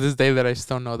person to this day that I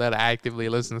still know that actively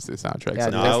listens to soundtracks. Yeah,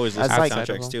 Like, No, I that's- always listen that's to like-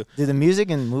 soundtracks too. Dude, the music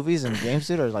and movies and games,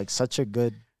 dude, are like such a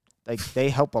good. Like they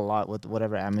help a lot with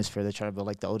whatever atmosphere they're trying to build.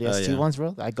 Like the ODST yeah. ones,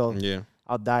 bro. Yeah,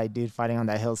 I'll die, dude, fighting on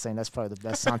that hill, saying that's probably the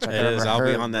best soundtrack I've it ever is. heard. I'll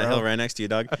be on that bro. hill right next to you,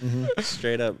 dog. Mhm.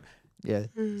 Straight up. Yeah.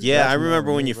 Yeah, That's I remember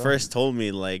more when me, you bro. first told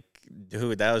me, like,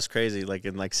 dude, that was crazy. Like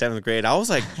in like 7th grade, I was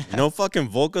like, no fucking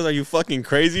vocals. Are you fucking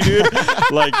crazy, dude?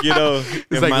 Like, in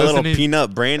like my little listening-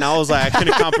 peanut brain, I was like, I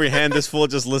couldn't comprehend this fool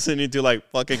just listening to like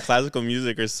fucking classical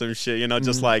music or some shit.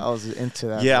 Just Mhm. like, I was into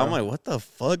that. yeah, bro. I'm like, what the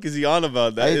fuck is he on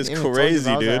about? That I is even told you, crazy,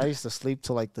 bro, I was like, I dude. used to sleep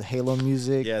to like the Halo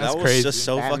music. Yeah, That's that was crazy. just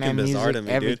so Batman fucking bizarre music, to me,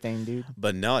 dude. everything, dude.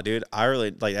 But no, dude, I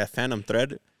really like that Phantom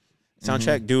Thread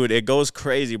soundtrack, Mhm. dude. It goes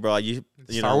crazy, bro. You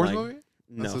Star know, Wars like, movie?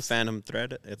 no, That's a- Phantom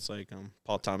Thread. It's like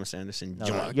Paul Thomas Anderson. No,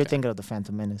 joint. you're thinking of the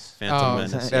Phantom Menace. Phantom Oh,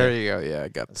 Menace. there yeah. you go. Yeah, I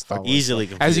got the Star fuck. Wars. Easily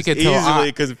confused. As you can tell,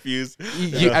 easily confused.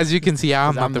 As you can see, I'm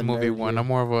 'Cause not I'm the the movie nerd one. here. I'm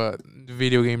more of a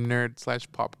video game nerd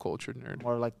 / pop culture nerd.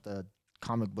 More like the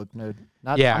comic book nerd.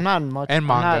 Not, Yeah. I'm not much. And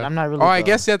manga. I'm not really. Oh, I the-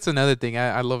 guess that's another thing.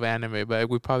 I love anime, but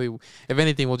we probably, if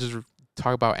anything, we'll just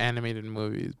talk about animated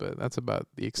movies, but that's about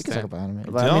the We can talk extent. about anime.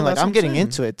 No, But I mean, like that's what I'm I'm getting saying.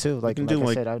 into it too. Like, can like do, I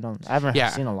like- said, I haven't Yeah.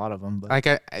 seen a lot of them. But Like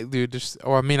I dude, just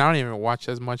I mean, I don't even watch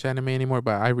as much anime anymore,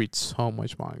 but I read so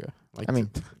much manga. Like I mean,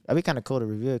 that'd be kind of cool to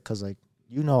review it because like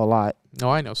you know a lot. no,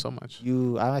 I know so much.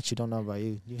 I actually don't know about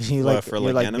you. You What, like for, you're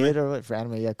like, like anime? mid or what for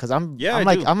anime? Yeah, because I'm Yeah, I'm I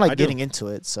like do. I'm I like do. getting into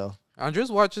it. So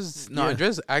Andres watches. No, Yeah.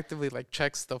 Andres actively like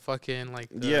checks the fucking like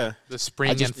the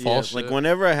spring just- and fall Yeah, shit. like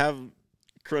whenever I have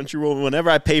Crunchyroll, whenever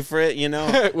I pay for it, then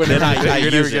Whenever I you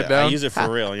use get it. I down. use it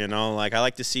for real, Like I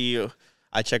like to see.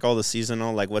 I check all the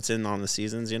seasonal, like what's in on the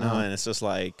seasons, Uh-huh. and it's just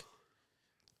like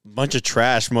bunch of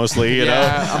trash mostly, you know.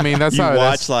 Yeah, I mean that's You how it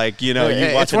watch is. like you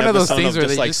It's watch one an of those episode things of where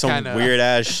just they like just some kinda- weird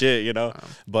ass shit,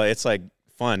 but it's like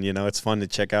fun, It's fun to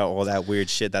check out all that weird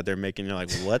shit that they're making. You're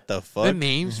like, what the The fuck?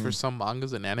 names for some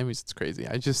mangas and animes, it's crazy.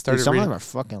 I just dude, started some of reading them are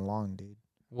fucking long, dude.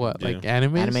 what Yeah. like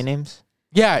animes. Anime names.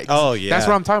 Yeah. Oh yeah, That's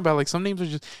what I'm talking about. Like some names are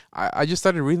just. I just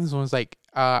started reading this one. It's like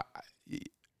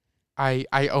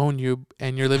I own you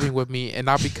and you're living with me, and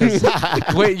not because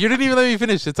wait, you didn't even let me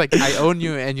finish. It's like I own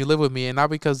you and you live with me, and not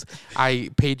because I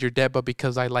paid your debt, but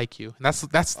because I like you. And that's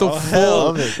the Oh,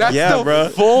 hell. full that's Yeah, the bro.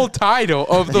 full title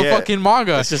of the Yeah. fucking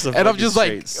manga. It's just a and I'm fucking just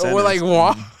like straight we're like sentence.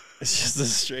 what? It's just a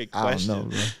straight I don't question. know,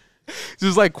 bro.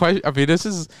 Just like question. I mean, this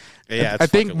is. Yeah, it's I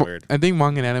think fucking weird. I think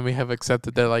manga and anime have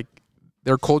accepted that like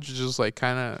their culture just like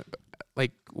kind of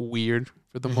like weird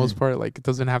for the most part. Like it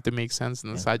doesn't have to make sense,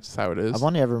 and that's just how it is. I've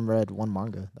only ever read one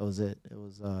manga. That was it. It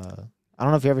was I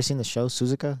don't know if you ever seen the show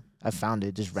Suzuka. I found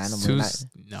it just randomly.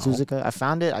 No. Suzuka. I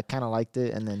found it. I kind of liked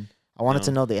it, and then I wanted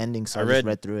to know the ending, so I I just read-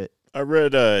 read through it. I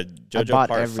read JoJo bought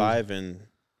Part every- 5 and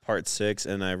Part 6,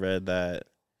 and I read that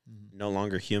No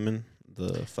Longer Human.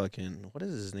 The fucking what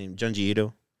is his name? Junji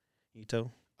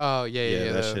Ito. Oh yeah,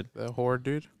 Yeah, that the, shit. the horror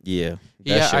dude. Yeah, that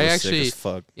Yeah, shit I was actually- sick as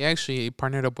fuck. He actually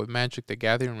partnered up with Magic the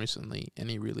Gathering recently, and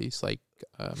he released like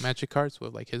Magic cards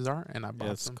with like his art, and I bought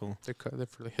Yeah, that's them. cool. They're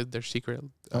for their secret.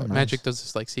 Oh, Magic nice. does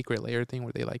this like secret layer thing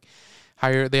where they like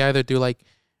hire. They either do like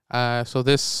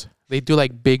they do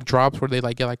like big drops where they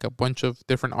like get like a bunch of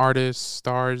different artists,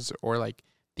 stars, or like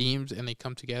themes, and they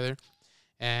come together.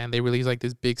 And they release like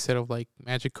this big set of like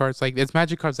Magic cards. Like it's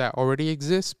Magic cards that already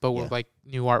exist, but with like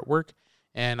new artwork.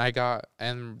 And I got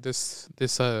this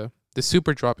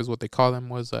super drop is what they call them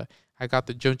was I got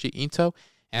the Junji Ito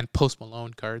and Post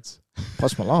Malone cards.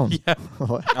 Post Malone. Yeah,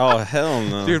 What? Oh hell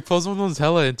no, dude, Post Malone's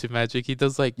hella into Magic. He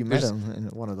does like You met there's- him in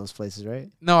one of those places, right?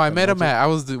 No, I The met him Magic? at I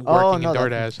was working no, in that-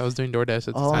 DoorDash. I was doing DoorDash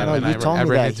at the Oh time, no, and you I told me ran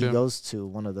that into he him. goes to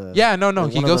one of the Yeah, no,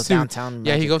 like he one of goes those to downtown.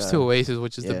 he Magic, goes to Oasis,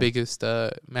 which is the yeah. biggest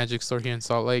Magic store here in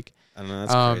Salt Lake. I know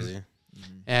that's Um, crazy.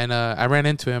 And I ran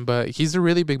into him, but he's a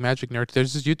really big Magic nerd.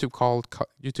 There's this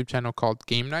YouTube channel called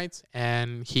Game Nights,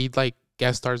 and he like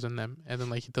guest stars in them, and then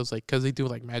like he does like because they do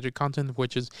like Magic content,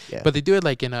 which is Yeah. but they do it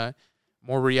like in a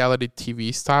more reality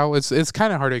TV style. It's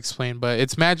kind of hard to explain, but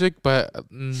it's Magic, but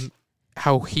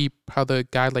how the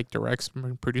guy like directs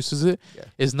and produces it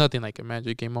is nothing like a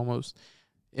Magic game almost.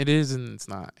 It is and it's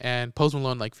not. And Post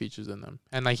Malone like features in them,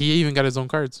 and like he even got his own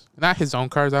cards. Not his own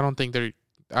cards. I don't think they're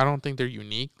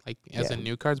unique like as in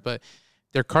new cards, but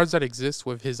they're cards that exist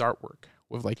with his artwork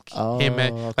with like him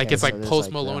at, like okay, it's so like there's, Post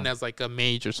like, Malone as like a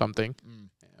mage or something.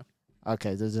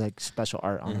 Okay, there's like special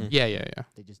art on Mhm. them. Yeah.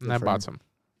 They just And did I for bought him. some.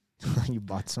 You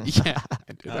bought some. Yeah,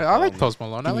 I do. Oh, I like no. Post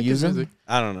Malone. I Can like you his use 'em? music.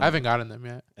 I don't know. I haven't gotten them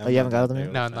yet. Oh, you haven't got them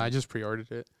yet? No, I just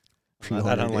pre-ordered it. I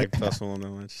Pre-ordered don't like it. Post Malone that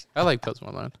much. I like Post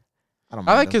Malone. I don't.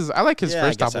 I mind like them. his Yeah, I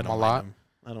first guess I album a don't like lot. him.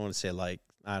 I don't want to say like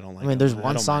I don't like. I mean, him. there's I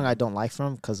one don't song mind I him. don't like from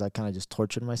him because I kind of just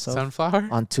tortured myself Sunflower.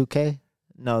 on 2K.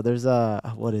 No, there's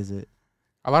what is it?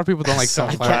 A lot of people don't like I I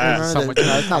can't Sunflower. can't So remember. much-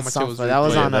 No, it's how not much it was Sunflower. That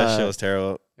was Yeah, on that shit was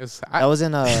terrible. that was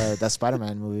in that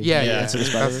Spider-Man movie. yeah. Into the Yeah,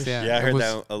 Spider-Verse. Yeah, I it heard was,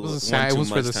 that It a was, one it too was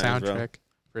for much the times, bro. soundtrack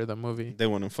for the movie. They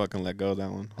wouldn't fucking let go of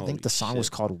that one. I think Holy the song was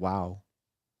shit. called "Wow"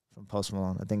 from Post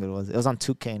Malone. I think it was. It was on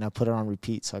 2K, and I put it on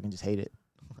repeat so I can just hate it.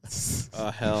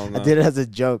 Oh hell no! I did it as a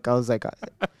joke. I was like,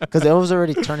 because it was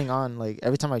already turning on. Like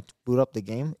every time I boot up the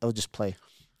game, it would just play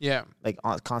Yeah. like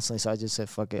constantly. So I just said,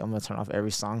 "Fuck it, I'm gonna turn off every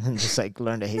song and just like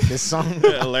learn to hate this song."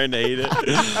 I learned to hate it.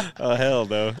 Oh hell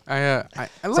no! I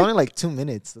It's like only like 2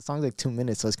 minutes. The song's like 2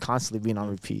 minutes, so it's constantly being on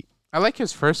repeat. I like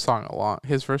his first song a lot.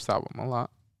 His first album a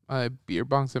lot. Beer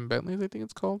Bongs and Bentleys, I think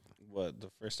it's called. What, the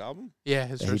first album? Yeah,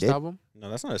 his That he first did? album. No,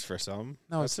 that's not his first album.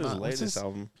 No, that's it's his not. What's latest his-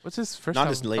 album. What's his first Not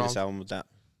album his latest called? album, but that.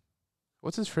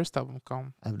 What's his first album called?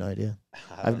 I have no idea.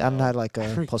 I don't I'm know. not like a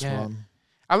forget. Post Malone.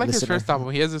 I like his Listener. first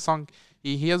album. He has a song.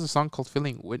 He has a song called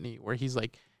 "Feeling Whitney," where he's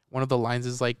like, one of the lines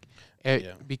is like,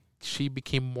 Yeah. "She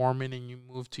became Mormon and you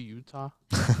moved to Utah."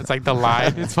 It's like the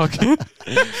line. It's fucking.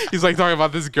 He's like talking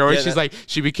about this girl. Yeah, and she's that- like,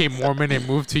 she became Mormon and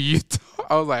moved to Utah.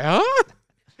 I was like, huh?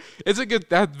 It's a good.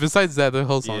 Besides that, the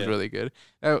whole song's really good.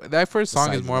 That first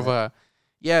song is more of a.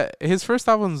 Yeah, his first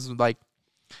album's like.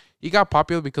 He got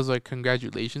popular because like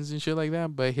congratulations and shit like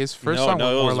that. But his first song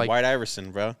was more like White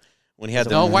Iverson, bro. When he had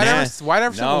the White Iverson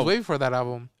was waiting for that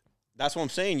album. That's what I'm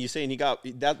saying. You saying he got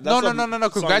that? No.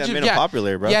 Congratulations, made him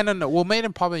popular, bro. Yeah, no. What made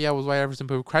him popular? Yeah, was White Iverson.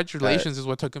 But congratulations is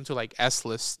what took him to like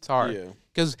S-list star.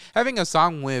 Because having a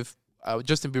song with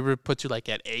Justin Bieber put you like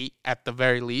at 8 at the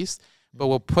very least. But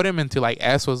what put him into like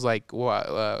S was like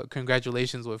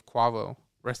congratulations with Quavo.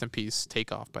 Rest in peace.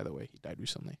 Takeoff. By the way, he died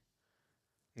recently.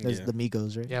 There's the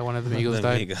Migos, right? Yeah, one of the Migos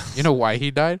died. You know why he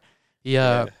died?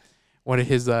 One of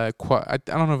his I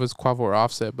don't know if it was Quavo or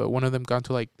Offset, but one of them got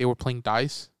to like they were playing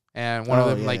dice. And one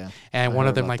of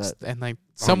them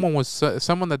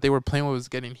someone that they were playing with was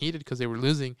getting heated because they were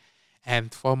losing, and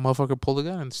a motherfucker pulled a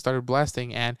gun and started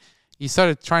blasting, and he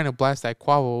started trying to blast at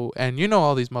Quavo, and you know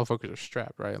all these motherfuckers are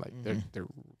strapped, right? Like they're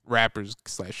rappers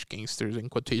 / gangsters in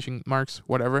quotation marks,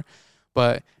 whatever.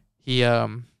 But he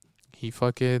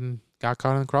fucking got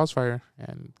caught in the crossfire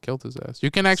and killed his ass. You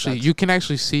can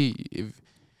actually see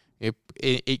if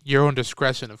your own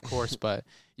discretion, of course, but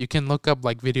you can look up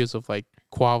like videos of like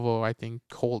Quavo, I think,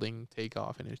 holding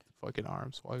Takeoff in his fucking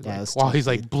arms while he's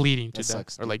like bleeding to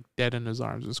death or like dead in his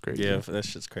arms. It's crazy. Yeah, that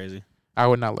shit's crazy. I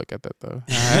would not look at that though.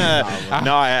 I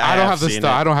don't have the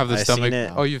stomach. I don't have the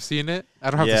stomach. Oh, you've seen it? I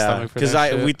don't have the stomach for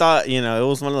that. Because we thought, it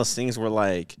was one of those things where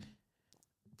like,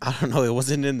 I don't know, it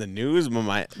wasn't in the news, but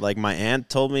my aunt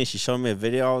told me, she showed me a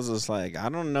video. I was just like, I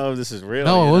don't know if this is real.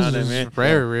 No, it was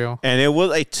very real. And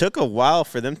it took a while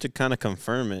for them to kind of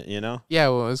confirm it, Yeah,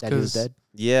 well, it was because he was dead.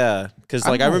 Yeah, because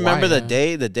like I remember the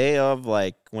day of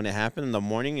like when it happened in the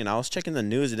morning, and I was checking the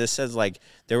news, and it says like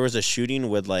there was a shooting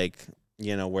with like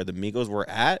where the Migos were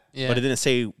at, but it didn't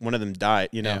say one of them died.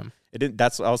 It didn't.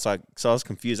 That's I was like, so I was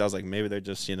confused. I was like, maybe they're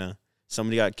just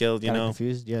somebody got killed.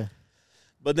 Confused. Yeah.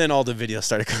 But then all the videos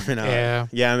started coming out.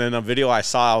 Yeah. And then the video I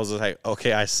saw, I was like,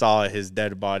 okay, I saw his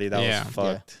dead body. That was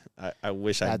fucked. Yeah. I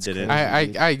wish I didn't.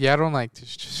 Crazy. I don't like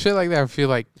shit like that. I feel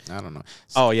like I don't know.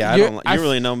 Oh yeah, I don't. You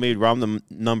really know me. I'm the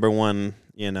number one.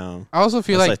 I also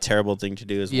feel like a terrible thing to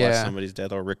do is watch somebody's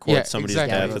death or record somebody's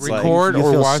death. It's record like,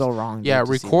 or watch. So wrong,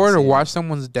 record or watch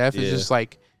someone's death is just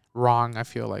like wrong. I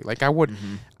feel like I would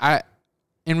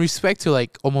in respect to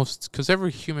like almost because every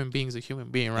human being is a human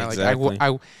being, right? Exactly.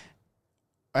 Like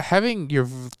having your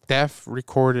death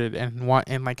recorded and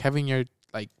like having your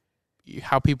like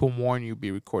how people mourn you be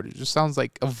recorded just sounds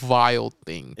like a vile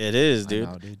thing. It is, dude.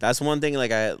 I know, dude. That's one thing I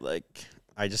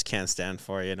just can't stand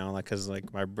for, because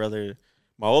like my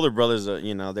older brothers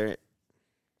are, they're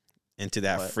into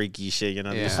that freaky shit,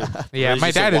 Yeah,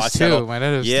 my dad is too. My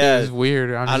dad is too. It's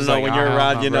weird. I don't know when you're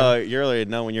around, you already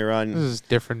know when you're around. This is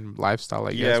different lifestyle,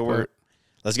 I guess.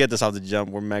 Let's get this off the jump.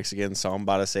 We're Mexican, so I'm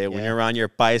about to say it. When you're around your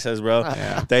paisas, bro,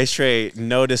 they straight,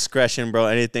 no discretion, bro.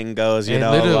 Anything goes,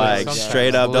 like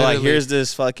straight up. They're like, here's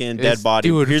this fucking dead body.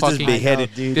 Here's this beheaded.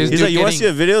 He's like, you want to see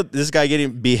a video? This guy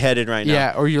getting beheaded right now.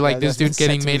 Yeah, or you're like, this dude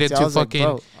getting made into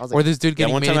fucking, or this dude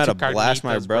getting made into carnitas. One time I had to blast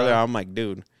my brother. I'm like,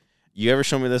 dude, you ever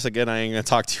show me this again, I ain't going to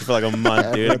talk to you for like a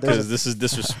month, dude, because this is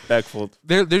disrespectful.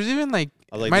 There's even like,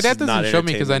 my dad doesn't show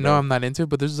me because I know I'm not into it,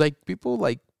 but there's like people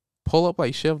like pull up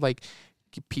like shit like,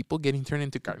 people getting turned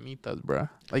into carnitas, bro.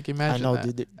 Like, imagine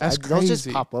that. Dude. That's crazy. Those just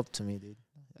pop up to me, dude.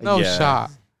 No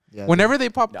shot. Yeah, whenever they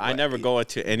pop, I never go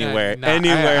into anywhere.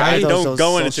 I don't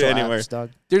go into anywhere.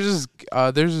 There's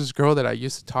this girl that I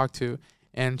used to talk to,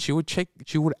 and she would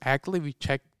actively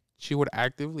check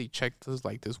this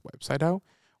website out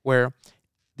where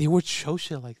they would show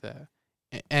shit like that.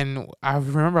 And I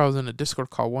remember I was in a Discord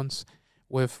call once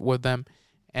with them,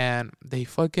 and they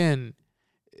fucking.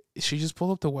 She just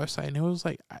pulled up the website and it was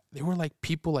like they were like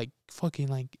people like fucking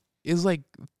like it's like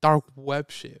dark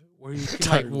web shit where you can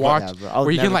like watch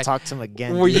where you can like talk to them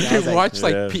again where you can watch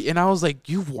like and I was like,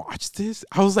 you watch this?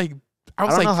 I was like I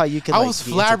don't know how you can. I was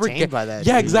flabbergasted by that.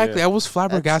 Yeah, exactly. I was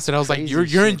flabbergasted. I was like,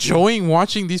 you're enjoying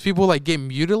watching these people like get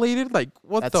mutilated? Like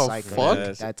what the fuck?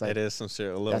 Yeah, that's like, it is some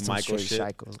shit. A little Michael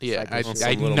shit. Yeah, I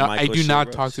do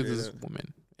not talk to this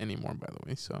woman anymore. By the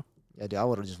way, so. Yeah, dude, I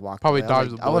would have just walked. Probably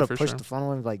dodged the bullet. I would have pushed the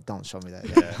phone and like, don't show me that.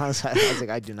 Yeah. I was like,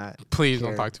 I do not. Please care.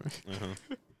 don't talk to me.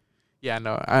 Yeah,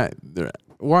 no.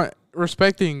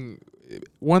 Respecting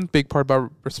one big part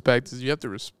about respect is you have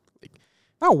to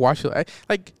not watch it.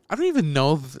 I don't even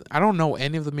know. I don't know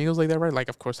any of the Migos like that, right? Like,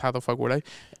 of course, how the fuck would I?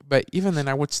 But even then,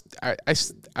 I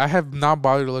have not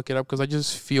bothered to look it up because I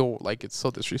just feel like it's so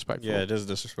disrespectful. Yeah, it is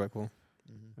disrespectful.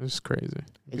 It's crazy.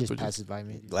 It just passes by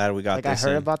me. Glad we got this. I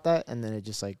heard about that, and then it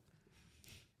just like.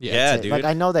 Yeah, dude. Like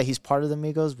I know that he's part of the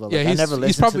Migos, but Yeah, like, I never he's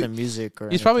listened probably- to the music. Or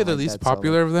He's probably anything the like least that, so,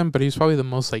 popular of them, but he's probably the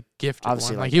most like gifted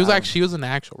Obviously, one. Like like, he was I actually he was an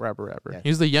actual rapper. Yeah. He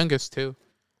was the youngest too.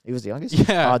 he was the youngest.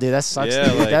 Yeah. Oh, dude, that sucks. Yeah,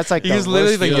 dude. like, That's like he the was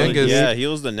literally worst the feeling, youngest. dude. Yeah, he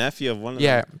was the nephew of one of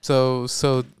Yeah. them.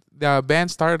 So the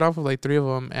band started off with like 3 of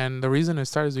them, and the reason it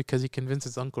started is because he convinced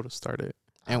his uncle to start it.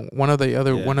 And one of the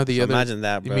other Yeah. so imagine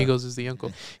that, bro. amigos is the uncle.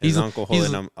 His He's uncle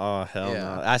holding him. Oh hell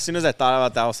Yeah. no! As soon as I thought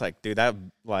about that, I was like, dude, that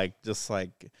like just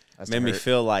like That's made me hurt.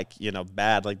 feel like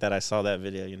bad, like that I saw that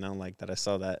video, like that I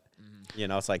saw that.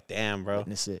 Mm-hmm. It's like, damn, bro.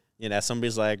 Witness it.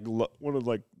 Somebody's like one of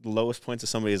like the lowest points of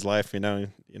somebody's life.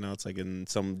 It's like in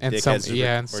some and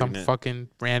dickheads some recording it. fucking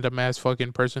random ass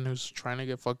fucking person who's trying to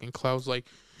get fucking clouds. Like,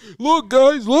 look,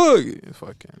 guys, look.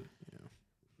 Fucking.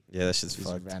 Yeah, that shit's It's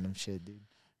fucked. random shit, dude.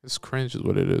 It's cringe is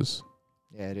what it is.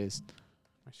 Yeah, it is.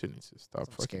 I shit needs to stop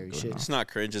Some fucking scary going shit. on. It's not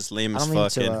cringe. It's lame I as don't mean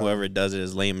fuck, to, and whoever does it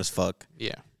is lame as fuck.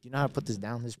 Yeah. You know how to put this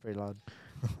down? This is pretty loud.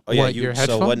 Oh yeah, What, your so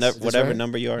headphones? whatever right?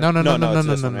 number you are. No, it's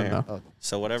this no, one right here. Oh,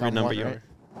 So whatever I'm number one, you right?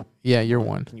 are. Yeah, you're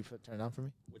one. Can you turn it down for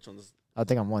me? Which one is? I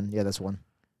think I'm one. Yeah, that's one.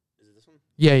 Is it this one?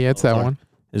 Yeah, it's that sorry. one.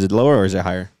 Is it lower or is it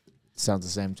higher? Sounds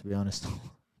the same, to be honest.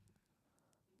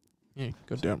 Yeah,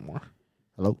 go down more.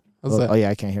 Hello? How's Oh, that? oh, yeah,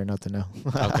 I can't hear nothing now.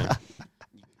 Okay.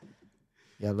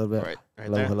 Yeah, a little bit. Right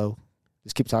hello, there. hello.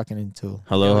 Just keep talking until.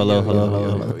 Hello, hello, Yeah, hello, yeah, hello,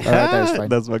 yeah, hello. yeah, All right, that's fine.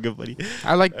 That's fucking funny.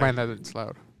 I like mine that it's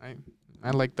loud.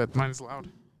 I like that mine's loud.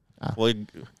 Well,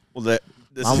 this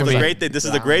I'm is the gonna- great thing. This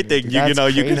is the Wow, great thing. dude, You that's know,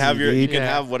 you can crazy, have you dude. can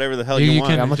Yeah. have whatever the hell You you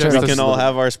can want. adjust We the- can all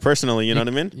have ours personally. You know what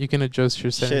I mean? You can adjust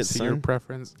your settings to your son.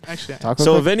 preference. Actually, Talk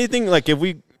So real if quick. anything, like if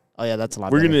Oh, yeah, that's a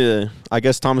lot we're better. gonna, I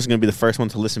guess Thomas is gonna be the first one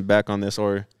to listen back on this,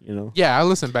 or yeah, I'll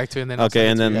listen back to it and then. I'll Okay,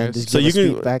 send it and to then- you guys. Just So give you us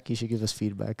can- feedback. You should give us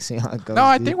feedback. See how it goes. No,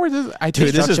 I dude. think we're just. I Dude,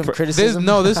 take this is Constructive per- criticism.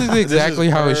 this is exactly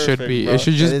how it should perfect, be. bro. It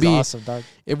should That just is be. awesome, dog.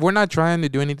 If we're not trying to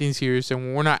do anything serious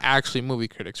and we're not actually movie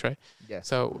critics, right? Yeah.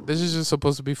 So this is just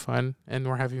supposed to be fun, and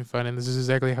we're having fun, and this is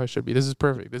exactly how it should be. This is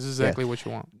perfect. This is exactly what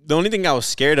you want. The only thing I was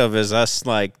scared of is us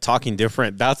like talking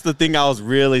different. That's the thing I was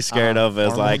really scared of. Is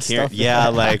hormone like here, stuff. yeah,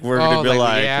 like we're gonna be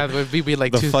like yeah, we'd be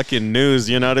like the fucking news.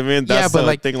 You know what I mean? That's but the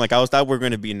like- thing. Like I thought we're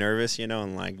gonna be nervous,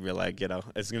 and like we're like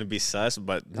it's gonna be sus,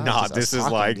 but No, nah, just us this is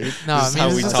talking, like dude. No, this I is mean, how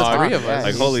it's we just talk. the three of Yeah, us.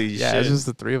 Like holy Yeah, shit. it's just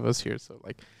the three of us here. So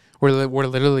like, we're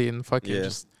literally in fucking Yeah.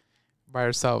 just by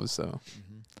ourselves. So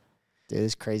Dude,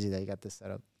 it's crazy that you got this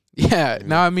set up. yeah.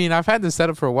 No, I mean, I've had this set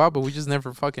up for a while, but we just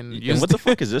never fucking And used what the it.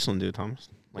 fuck is this one, dude, Thomas?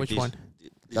 Like Which these- one? these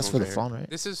That's ones for the right here. phone, right?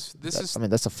 This is I mean,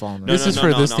 that's a phone, right? This is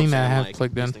for this I'm thing that I saying, have like,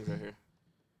 plugged these in. things right here.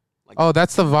 Oh,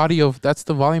 that's the audio. That's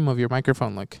the volume of your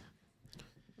microphone. Like,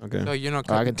 Okay. so Oh,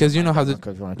 I can because you turn know mine how down the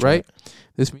if you wanna try right. it.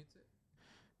 This means.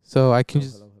 So I can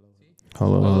just.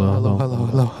 Hello.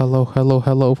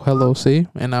 Hello. See,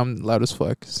 and I'm loud as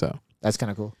fuck. So That's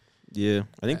kind of cool. Yeah,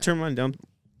 I think turn mine down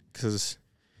because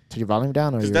Turn your volume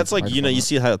down, or your that's like you microphone up?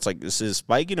 see how it's like this is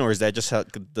spiking, or is that just how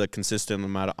the consistent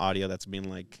amount of audio that's being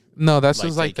like? no, that's Like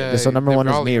just like taking- the. So number the one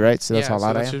is me, volume. right? So that's Yeah, how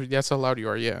loud I that's am. that's how loud you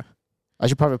are. Yeah. I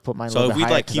should probably put mine. So a little if bit we,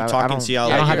 higher like, 'cause keep I talking, don't, see how I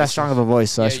don't loud have yours- that strong of a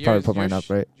voice, so I should probably put mine up,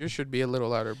 right? Yours should be a little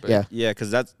louder, but Yeah. Yeah, because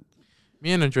that's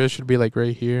me and Andres should be like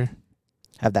right here.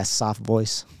 Have that soft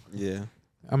voice. yeah.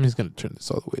 I'm just gonna turn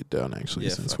this all the way down actually,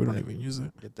 Yeah, since fuck we don't that. even use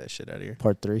it. Get that shit out of here.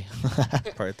 Part 3.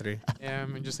 Part 3. Yeah, I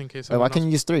mean just in case. Wait, why someone can't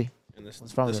you use 3? And this,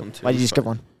 What's wrong this with one it? too. Why did you skip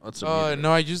one? What's else-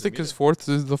 no, I used it because fourth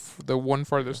is the one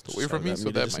farthest away from me, Sorry, so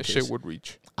that that just my in shit case. would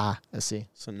reach. Let's see.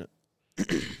 So no.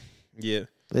 Yeah,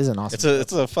 This is an awesome.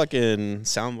 it's a fucking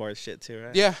soundboard shit too,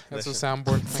 right? Yeah, that's a That's-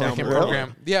 soundboard. Like I can Soundboard.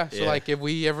 program. Yeah, so Yeah. like if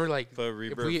we ever like For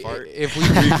if reverb we part. if we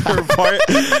reverb part.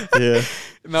 Yeah.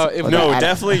 no if Okay, No, Adam.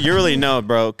 definitely. You really know,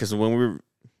 bro. Because when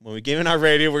we gave in our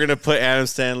radio, we're gonna put Adam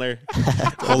Sandler.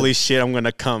 Holy shit, I'm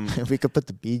gonna come. we could put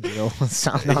the BGO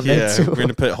sound on Yeah, there too. we're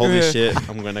gonna put holy Yeah. shit,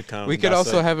 I'm gonna come. we could That's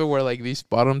also a- have it where like these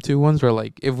bottom two ones where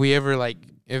like if we ever like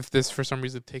if this for some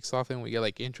reason takes off and we get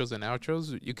like intros and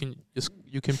outros,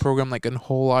 you can program like a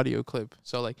whole audio clip.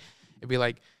 So like it'd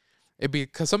be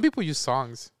because some people use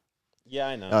songs. Yeah,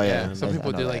 I know. Oh, Yeah, yeah, some I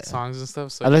people know do that, like yeah. songs and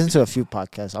stuff. So I listen to a few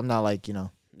podcasts. I'm not like, Yeah,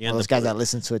 all those guys that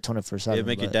listen to it 24/7. Yeah,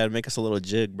 make your dad make us a little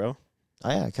jig, bro. Oh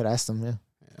yeah, I could ask them. Yeah,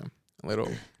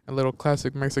 a little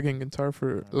classic Mexican guitar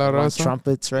for La Want Raza.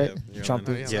 trumpets, right? Yeah, you're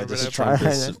Trumpets. Yeah, Yeah, remember just that try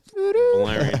trumpets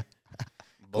blaring,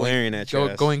 blaring at your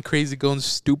ass. Going crazy, going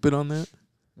stupid on that.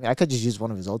 I could just use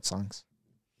one of his old songs.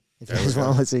 If There he we just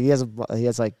go. want to, he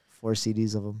has like 4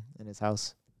 CDs of them in his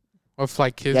house. Of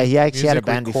like his Yeah, he actually had a music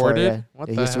band recorded? before. Yeah. What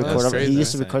Yeah, the he used to hell? record. That's He crazy.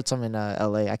 used to That's record some in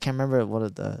L.A. I can't remember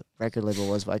what the record label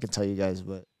was, but I can tell you guys.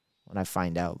 But when I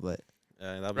find out, but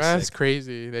Yeah, that'd be That's sick.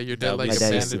 crazy that your dad That'd like be sick.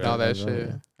 abandoned all that My dad used to do shit.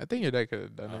 that, I think your dad could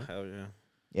have done Oh, it. hell yeah.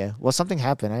 Yeah. Well, something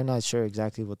happened. I'm not sure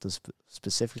exactly what the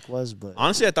specific was, but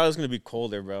Honestly, I thought it was gonna be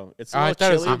colder, bro. It's a I little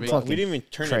thought it was chilly, gonna be but we didn't even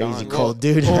turn it crazy on. cold,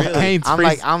 dude. Well, Really? Kane's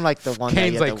I'm like the one that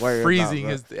Kane's you have like to worry freezing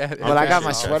about, bro. his. But I got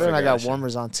my Okay. sweater and I got Gotcha.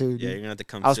 warmers on too. Yeah, Dude. you're gonna have to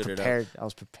come I was suit it up. prepared. I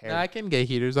was prepared. I can get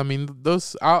heaters. I mean,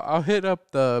 those. I'll hit up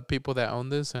the people that own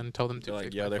this and tell them to They're like,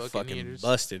 fix yo, my they're fucking fucking heaters.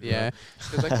 busted. Bro. Yeah,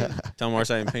 'cause I can, Tell them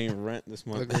I ain't paying rent this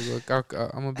month. look. I'm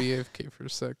gonna be AFK for a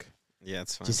sec. Yeah,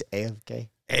 it's fine. Just AFK.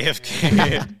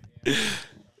 AFK.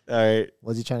 All right.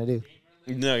 What's he trying to do?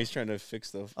 No, he's trying to fix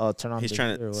stuff. Oh, turn on. He's the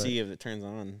trying heater or to what? see if it turns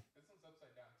on.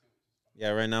 Yeah,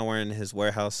 right now we're in his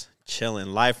warehouse,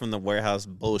 chilling, live from the warehouse,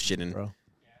 bullshitting. Bro.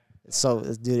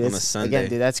 Dude, On a it's Sunday. again,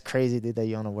 dude. That's crazy, dude. That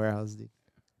you own a warehouse, dude.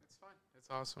 It's fine. It's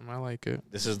awesome. I like it.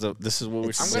 This is what we're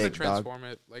It's I'm seeing. gonna sick, dog. transform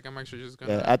it. Like I'm actually just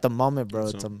gonna. Yeah, at the moment, bro,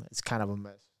 So- it's kind of a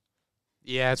mess.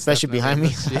 Yeah, it's Especially definitely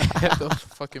behind me. a mess. Yeah, those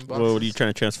fucking boxes. What are you trying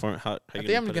to transform? How I you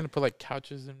think I'm put it? gonna put like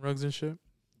couches and rugs and shit.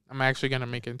 I'm actually gonna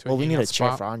make it into Well, a we need hangout a chair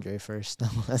spot. for Andre first.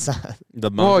 That's not. The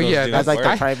Well, Bonko's yeah, doing That's like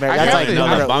work. the primary. I That's have like to- no,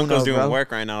 the number Bonko's uno, doing bro.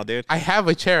 work right now, dude. I have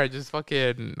a chair. I just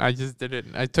fucking. I just did it.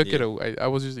 I took Yeah. it away. I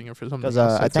was using it for something. Because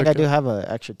else, so I think took I do it. have an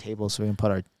extra table so we can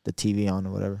put the TV on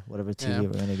or whatever TV Yeah.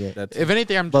 we're gonna get. That's If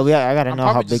anything, I'm. But I gotta I'm know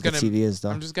how probably big just the gonna- TV is, though.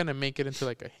 I'm just gonna make it into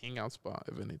like a hangout spot.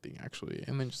 If anything, actually,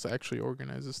 and then just actually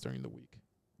organize this during the week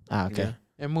Okay. Yeah.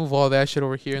 and move all that shit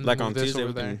over here and Like then on move this Tuesday, over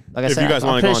we there. can. Like I If said, you guys I'm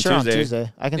want to go pretty on sure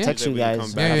Tuesday, I can Yeah. text you Tuesday we can guys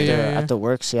come back. after, Yeah. after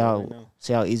work. See You how already know. easy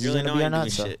You it's already gonna be know or I not.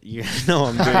 ain't So doing shit. You know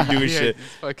I'm doing Yeah, shit. just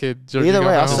fucking Either jerking way, off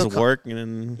I'll at still home. Just work and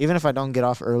then even if I don't get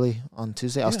off early on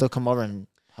Tuesday, I'll Yeah. still come over and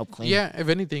help clean. Yeah, if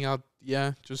anything, I'll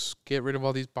just get rid of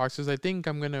all these boxes. I think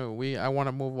I want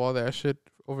to move all that shit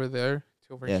over there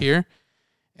to over Yeah. here,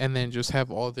 and then just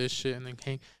have all this shit, and then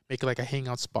make it like a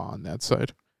hangout spot on that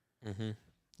side, Mhm.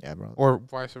 Yeah, bro. or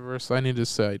vice versa. I need to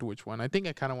decide which one. I think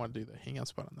I kind of want to do the hangout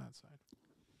spot on that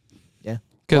side. Yeah.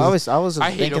 because I was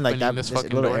I hate thinking like opening that this this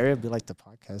fucking little door. area would be like the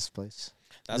podcast place.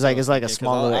 That's like- what it's I like a was thinking,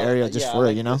 small 'cause little area just I for it,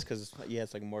 like you know? this 'cause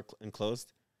it's like more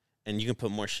enclosed, and you can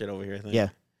put more shit over here. I think. Yeah.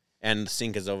 And the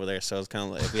sink is over there, so it's kind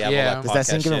of like if we have Yeah. all that Does that podcast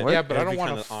sink even shit, work? Yeah, but I it'd don't be want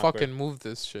kinda to awkward. fucking move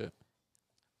this shit.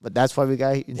 But that's why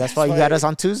that's That's why you why- got us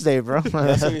on Tuesday, bro.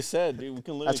 That's what we said, dude. We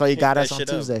can literally That's why you pick got that us on shit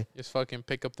up. Tuesday. Just fucking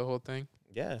pick up the whole thing.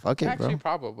 Yeah. Fuck it, Actually, bro.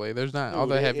 probably. There's not all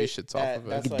Dude, the heavy it- shits that- off of You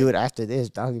that's it. can like- do it after this,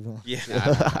 dog.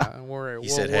 Yeah. We're, He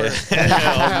we'll said, work.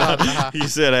 hell no. He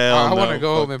said, hell I no. want to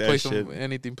go home Fuck and that play shit. some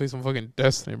anything. Play some fucking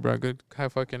Destiny, bro. Good,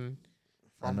 have fucking.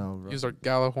 I know, bro. Use our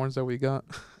gala horns that we got.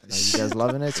 You guys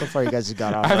loving it so far? You guys just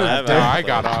got off. I, haven't- haven't- no, I I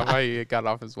got haven't. off. I got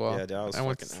off as well. Yeah, dude, I was I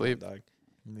went to fucking sleep. out, dog.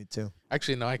 Me too.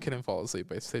 Actually, no, I couldn't fall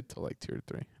asleep. I stayed till like 2 or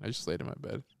 3. I just laid in my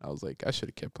bed. I was like, I should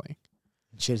have kept playing.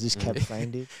 Shit just kept playing,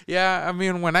 dude. Yeah, I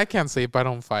mean, when I can't sleep, I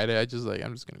don't fight it. I'm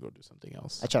just gonna go do something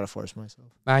else. I try to force myself.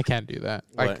 I can't do that.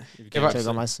 What? Like, You if can't I- Try to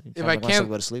go sleep? try I to make myself can't-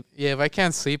 go to sleep. yeah, if I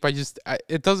can't sleep,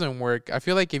 it doesn't work. I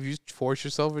feel like if you force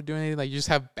yourself or do anything, like you just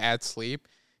have bad sleep.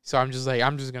 So I'm just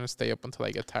gonna stay up until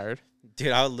I get tired.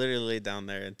 Dude, I'll literally lay down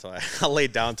there until I'll lay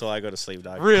down until I go to sleep,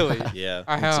 dog. Really? Yeah.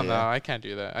 I hell too, no, yeah. I can't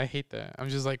do that. I hate that. I'm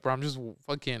just like, bro, I'm just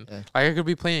fucking Yeah. like I could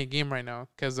be playing a game right now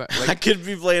because I like could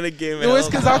be playing a game. no, it's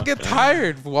because I'll hell get no.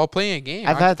 tired while playing a game.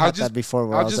 I've I'll had just that before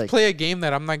where I I'll was just like, play a game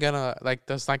that I'm not gonna like.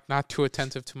 That's like not too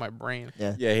attentive to my brain.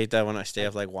 yeah. Yeah, I hate that when I stay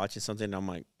up like watching something and I'm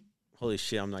like, holy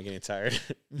shit, I'm not getting tired.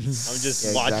 I'm just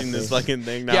Yeah, watching this exactly. fucking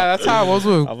thing now. Yeah, that's how I was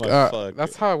with. I'm like, fuck.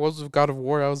 That's how I was with God of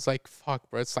War. I was like, fuck,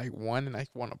 bro, it's like 1 and I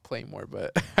want to play more,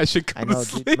 but I should go I to know,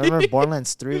 sleep. dude. Remember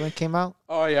Borderlands 3 when it came out?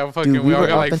 Oh yeah, fucking. Dude, we we all were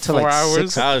got up like until, 4 like, hours.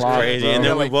 6 That was o'clock, crazy. bro. And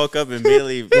then we Like- woke up and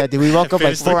immediately. Yeah, dude, we woke up like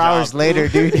finished the 4 hours job. later,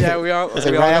 dude. Yeah, we all Was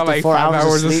we it all right got after like 4 5 hours of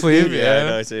hours of sleep, sleep. dude? Yeah, I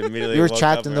know. Yeah. So immediately We were woke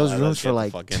trapped up in and those I was rooms like, for get the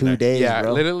like fuck in 2 there. days, Yeah,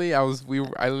 bro.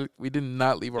 literally, we did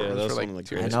not leave our Yeah, rooms those for some of like the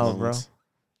 2 greatest I know, bro. moments.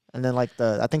 And then like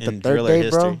I think the In third driller day,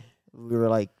 bro, history.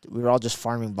 we were all just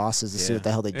farming bosses to see Yeah. what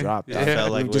the hell they dropped. Yeah. dog. I felt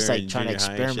We like were we just were like in trying to junior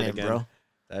high and shit experiment, again. bro.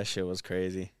 That shit was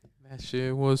crazy. That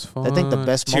shit was fun. I think the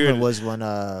best Dude. moment was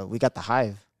when we got the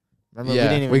hive. Remember, Yeah, we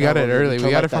didn't even we got know it when early. We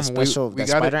killed, got like, it that from- we- special we that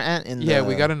got it- spider ant in yeah, the,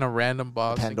 we got in a random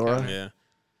box. Pandora? encounter. Yeah.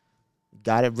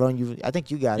 got it, bro. And I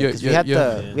think you got it. Yeah, 'cause yeah, we had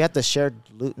yeah. we had the shared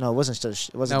loot. No, it wasn't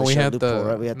No, the we shared had loophole, the-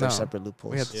 right? We had no. the separate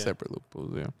loopholes. We had the Yeah. separate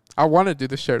loopholes. Yeah, I wanted to do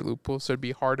the shared loophole, so it'd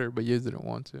be harder, but you didn't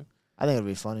want to. I think it'd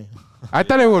be funny. I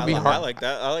thought it would be I hard. like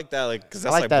that. I like that, like, because I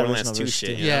that's like like that Borderlands original 2 Risk shit.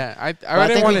 too. You know? Yeah, I But I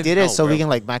didn't think want we to. did it so bro. we can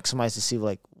like maximize to see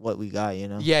like what we got. You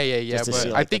know. Yeah, Just to but see,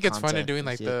 I like, think the it's fun to content doing and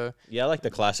like see the Yeah, I like the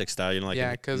classic style. You know, like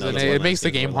yeah, because another it Borderlands makes the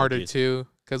game game where, like, harder you- too.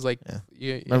 Because like Yeah.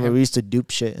 you Remember, we used to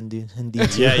dupe shit in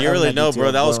DT. Yeah, you really know,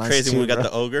 bro. That was Borderlands crazy when we 2, got bro.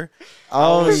 the ogre.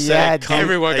 Oh I was yeah, sick. dude.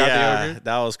 Everyone got the Yeah, ogre.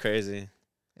 that was crazy.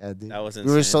 Yeah, dude. That was We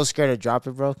were insane. so scared to drop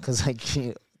it, bro, because like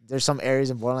there's some areas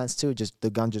in Borderlands 2, just the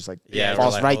gun just like Yeah,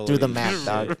 falls we're like, right through the holy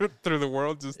map, dog. Through the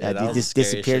world, just Yeah, that dude, was just the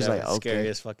scariest disappears, shit like, ever. okay.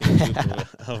 Scariest fucking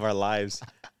loop of our lives.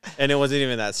 And it wasn't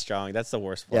even that strong. That's the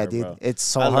worst part, Yeah, dude, bro. it's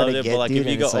so I hard loved to it, get, but, like, dude, if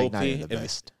you and go it's like not OP, even the if-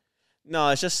 best. No,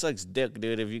 it's just sucks dick,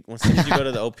 dude. If you once you go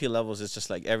to the OP levels, it's just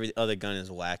like every other gun is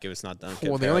whack if it's not done.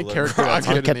 Well, the only character that's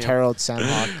good in Unkept the Herald,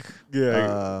 Sandhawk,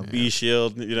 Yeah, B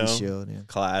Shield, you know, Shield, yeah.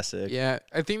 classic. yeah,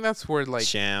 I think that's where like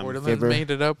Sham. Borderlands Fibber. made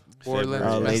it up. Borderlands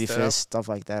Yeah. messed Lady it up. Fist, stuff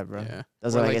like that, bro. Yeah.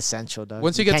 Those Or, are like like, essential, dog.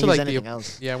 once you get can't to, use like, the- anything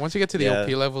else. Yeah, once you get to the Yeah.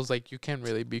 OP levels, like you can't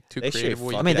really be too They should creative.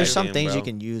 with fuck I mean, that there's some game, things you bro.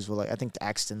 can use. Well, like I think the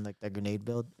Axton, like that grenade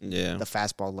build, Yeah. the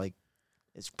fastball, like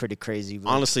it's pretty crazy.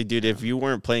 Honestly, dude, if you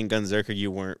weren't playing Gunzerker, you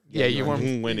weren't. Yeah, you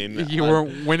weren't winning. You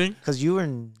weren't winning. because you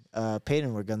and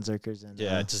Peyton were Gunzerkers, and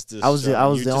Yeah, just I was the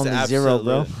you just only zero,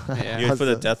 bro. absolute- Yeah. You I would was put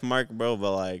a the- death mark, bro,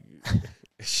 but like,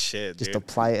 shit, just dude.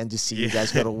 apply it and just see you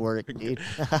guys go to work, dude.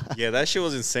 Yeah, that shit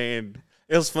was insane.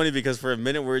 It was funny because for a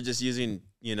minute we were just using,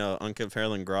 you know, Unkept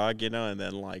Herald and Grog, you know, and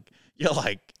then like,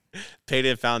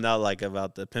 Peyton found out like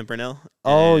about the Pimpernel.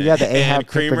 Oh and- yeah, the and Ahab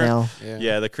Creamer. Pimpernel.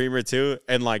 Yeah, the Creamer too,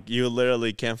 and like you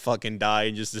literally can't fucking die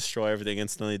and just destroy everything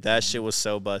instantly. That shit was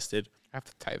so busted. I have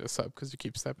to tie this up because you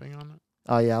keep stepping on it.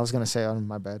 Oh yeah, I was gonna say, oh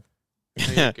my bad. No,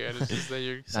 you're good. It's just that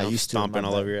you're Not used to it, stomping my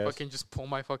all bad. over your ass. fucking just pull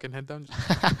my fucking head down.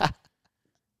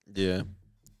 Yeah,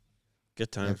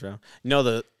 good times, bro. You know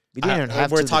the We didn't even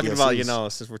have we're to, the talking about, you DLCs. know,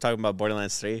 since we're talking about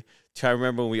Borderlands 3. I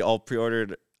remember when we all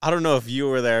pre-ordered. I don't know if you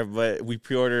were there, but we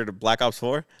pre-ordered Black Ops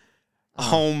 4.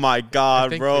 Oh my I god,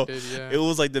 think bro! we did, yeah. It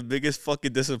was like the biggest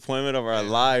fucking disappointment of our Yeah.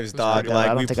 lives, It was dog. pretty Yeah, Like I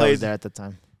don't we think I was played. there at the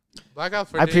time. Black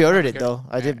Ops 4 I didn't pre-ordered have it a good- though.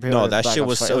 I did Yeah. pre-order. No, that Black shit Ops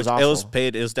was 4. so. It was It was awful.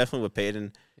 paid. It was definitely with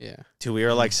Peyton. Yeah. Too. We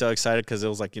were like so excited because it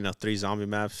was like, you know, 3 zombie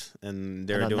maps and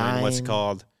they were And a doing what's 9.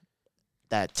 called.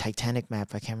 That Titanic map.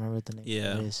 I can't remember what the name.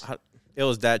 Yeah, It is. it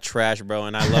was that trash, bro.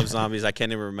 And I love zombies. I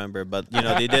can't even remember, but you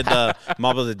know they did the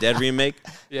Mob of the Dead remake.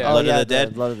 Yeah. Blood of the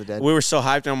Dead. Blood of the Dead. We were so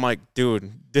hyped, and I'm like,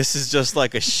 dude, this is just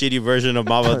like a shitty version of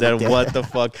Mob of the Dead. What the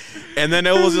fuck? And then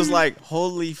it was just like,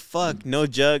 holy fuck, no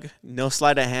jug, no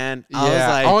sleight of hand. I was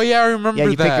like, oh yeah, I remember Yeah,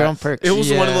 you that. pick your own perks. it was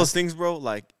one of Yeah. those things, bro.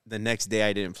 Like the next day,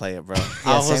 I didn't play it, bro. Yeah,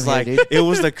 I was same here, like, dude. it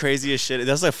was the craziest shit.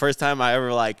 That's the first time I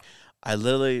ever like, I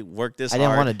literally worked this I didn't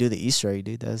hard. want to do the Easter egg,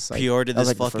 dude. That's like Pre-ordered that was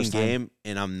this like the fucking first time. game,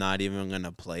 and I'm not even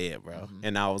gonna play it, bro. Mhm.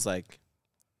 And I was like,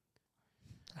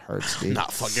 Hurts, I'm dude.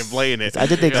 not fucking playing it. I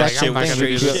did the You're exact like, same I'm not thing.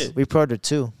 gonna We, do pre- this. we pre-ordered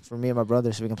 2 for me and my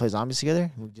brother, so we can play zombies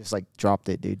together. We just like dropped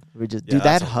it, dude. We just Yeah, dude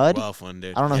that that's a HUD. rough one,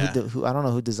 dude. I don't know Yeah. who I don't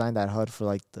know who designed that HUD for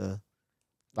like the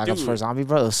Black Ops Dude. 4 zombie,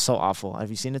 bro. It was so awful. Have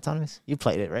you seen it, Thomas? You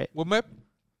played it, right? What map?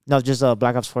 No, just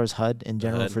Black Ops 4's HUD in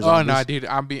general HUD. for Oh zombies. no, dude.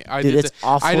 I dude, did. it's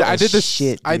awful. I as did this.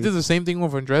 shit. I dude. did the same thing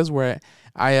with Andres where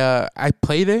I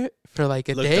played it for like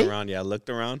a Looked day, around, looked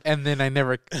around. and then I never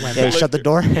went Yeah, back. you shut the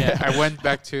door. Yeah, I went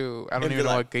back to I don't And even be know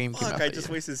like, what game came out. Fuck, I that just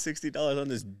year. wasted $60 on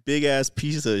this big ass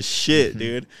piece of shit,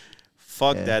 dude.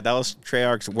 Fuck Yeah. that. That was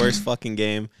Treyarch's worst fucking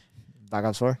game. Black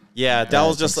Ops 4. Yeah, that Yeah,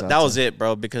 was I just think so, that was too. it,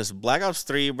 bro. Because Black Ops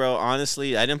 3, bro.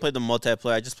 Honestly, I didn't play the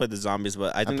multiplayer. I just played the zombies.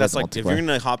 But I think played that's the like if multiplayer. you're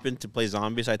gonna hop in to play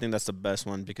zombies, I think that's the best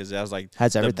one because it has like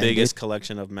Has the everything. biggest dude.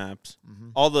 collection of maps.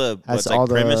 Mhm. All the Has what's like all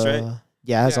premise, the right?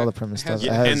 Yeah, it has Yeah, all the premise it has- stuff.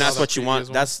 Yeah, It has- and that's all what the you want.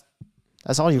 previous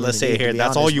That's all you. Let's really say need, here. to be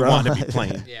That's all honest, you bro. want to be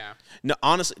playing. Yeah. No,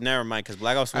 honestly, never mind. Because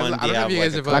Black Ops I 1, don't they know if have you like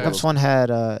guys a have, Black couple- Ops 1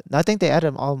 had. I think they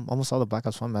added almost all the Black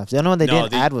Ops 1 maps. The only one they No,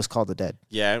 didn't they- add was Call the Dead.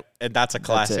 Yeah, and that's a That's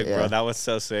classic, it, bro. yeah. That was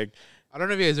so sick. I don't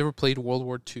know if you guys ever played World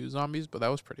War II Zombies, but that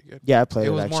was pretty good. Yeah, I played It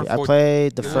it, was more actually. I for-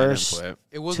 played the Yeah, I didn't first play it.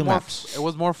 It was 2 more. maps. It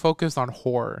was more focused on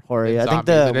horror. horror. than Yeah, I think zombies,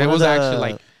 the and it one of was the- actually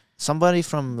like somebody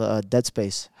from Dead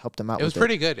Space helped them out. it was with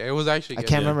pretty good. It was actually. I Good.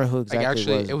 can't Yeah. remember who exactly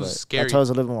actually, was. it was but scary. That's why it was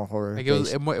a little bit more horror. Like it was.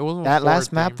 based. It was more That last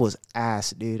forward map themed. was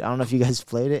ass, dude. I don't know if you guys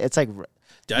played it. It's like I you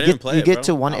didn't get, play you it, get bro.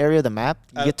 to one Oh. area of the map,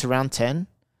 you I- get to round 10,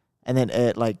 and then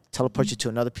it like teleports you to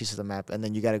another piece of the map, and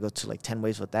then you got to go to like 10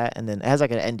 waves with that, and then it has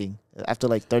like an ending. After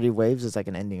like 30 waves, it's like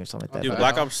an ending or something like that. Dude, Okay.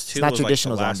 But Black Ops 2 not was like the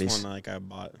traditional last zombies. one like I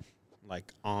bought.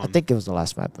 Like I think it was the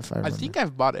last map, if I I remember. think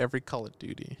I've bought every Call of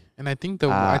Duty, and I think the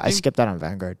I I think skipped out on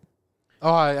Vanguard.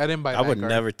 I didn't buy. I would Vanguard.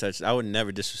 never touch. I would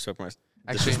never disrespect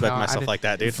Actually, disrespect no, I myself didn't- like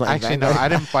that, dude. Like Actually, no, Vanguard? I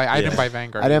didn't buy. I Yeah. didn't buy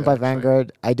Vanguard. I didn't either, buy actually.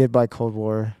 Vanguard. I did buy Cold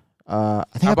War. I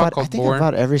think I I bought bought. I Cold think War. I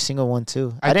bought every single one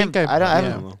too. I think didn't. I- I don't. I yeah.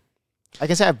 haven't- Like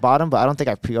I said, I bought them, but I don't think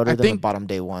I pre-ordered I them think- and bought them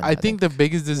day one. I think the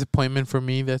biggest disappointment for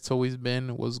me that's always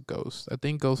been was Ghost. I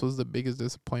think Ghost was the biggest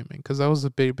disappointment because I was a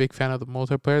big fan of the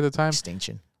multiplayer at the time.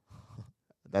 Extinction.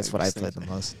 That's what I played the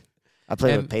Extinction. most. I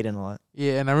played And- with Peyton a lot.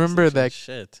 Yeah, and I remember that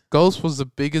shit. Ghost was the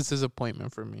biggest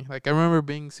disappointment for me. Like I remember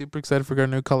being super excited for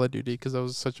new Call of Duty because I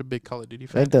was such a big Call of Duty I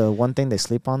fan. think the one thing they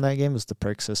sleep on that game was the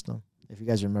perk system. If you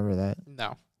guys remember that,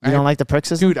 No, You don't like the perk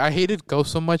system? Dude, I hated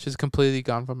Ghost so much; it's completely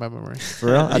gone from my memory. For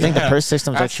real? I think the perk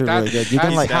system's actually really good. You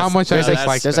can like how much I there's dislike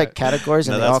like there's that. like categories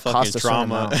and No, they all that's cost a certain fucking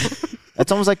trauma. amount.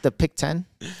 It's almost like the pick 10,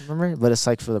 remember? But it's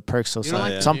like for the perks. So You don't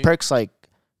some, like some the- perks like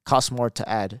cost more to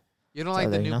add. You don't So like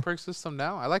the there, you new know? perk system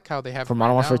now? I like how they have For it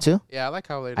Modern right Warfare now. 2? Yeah, I like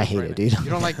how they. I hate right it, now. dude. You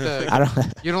don't like the. I don't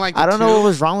You don't like. I the don't know what 2?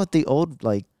 was wrong with the old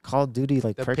like Call of Duty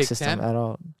like The perk pick system 10? at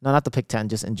all. No, not the pick 10,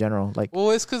 just in general. Like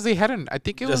Well, it's because they hadn't. I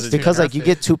think it Just was because like you nerfed.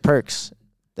 get 2 perks.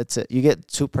 That's it. You get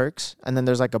 2 perks, and then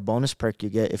there's like a bonus perk you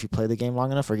get if you play the game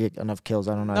long enough or get enough kills.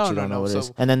 I don't know. No, actually no, don't know no. what it is.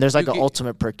 So And then there's like you an get-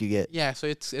 ultimate perk you get. Yeah, so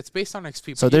it's based on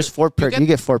XP. So but there's 4 perks. You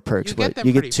get 4 you perks, get but them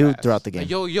you pretty get 2 fast. throughout the Like,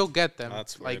 game. you'll get them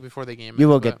That's like weird. before the game. You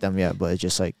will ends, get but- them, yeah, but it's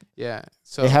just like Yeah.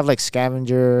 So they have like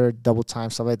scavenger, double time,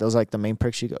 stuff like those. Like the main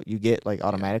perks you get like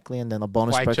automatically, and then the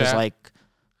bonus White perk is chat. like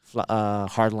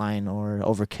hardline or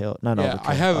overkill. Not yeah, overkill.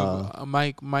 I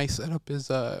have my setup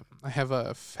is I have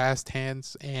a fast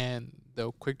hands and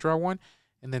the quick draw one,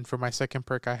 and then for my second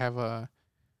perk I have I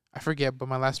forget, but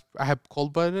I have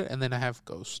cold blooded and then I have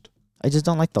ghost. I just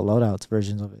don't like the loadouts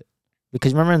versions of it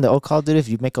because remember in the old Call of Duty, if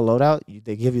you make a loadout,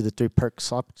 they give you the 3 perk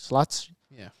slots.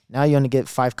 Yeah. Now you only get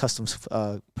 5 custom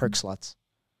perk slots.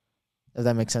 If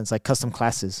that makes sense, like custom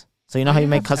classes. So you know No, how you you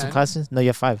make have custom 10. classes? No, you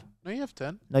have 5. No, you have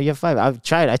 10. No, you have 5. I've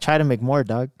tried. I tried to make more,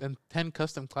 dog. Then 10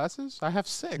 custom classes. I have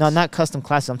 6. No, not custom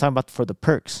classes. I'm talking about for the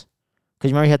perks.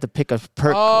 Because remember you had to pick a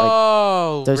perk.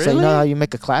 Oh, There's really? you know how you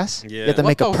make a class? Yeah. You have to What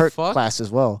make a the perk fuck? class as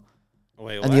well.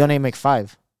 Wait, And you only make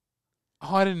 5.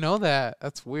 Oh, I didn't know that.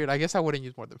 That's weird. I guess I wouldn't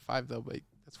use more than 5 though, but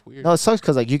that's weird. No, it sucks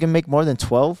because like you can make more than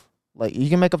 12. Like you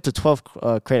can make up to 12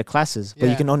 creative classes, but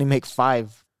Yeah. you can only make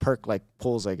 5 perk like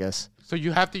pulls, I guess. So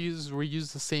you have to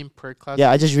reuse the same perk class.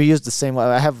 Yeah, I just reused the same one.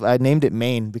 I named it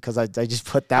main because I just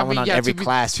put that one on every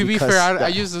class. To be because fair, I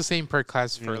that- use the same perk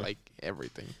class for like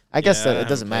everything. I guess Yeah, that I it haven't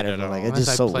doesn't played matter, it but at like all. it's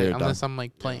just so weird. dog. Unless I'm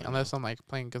like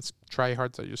playing against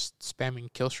tryhards that are just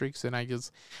spamming kill streaks, and I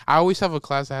always have a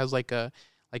class that has like a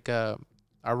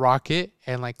rocket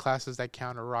and like classes that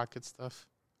counter rocket stuff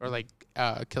or like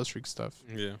kill streak stuff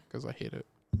Yeah. because I hate it.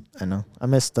 I know. I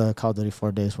missed the Call of Duty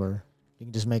 4 days where you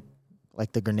can just make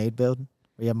like the grenade build.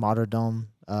 Where you have martyrdom.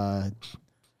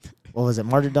 What was it?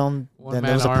 Martyrdom. One Then man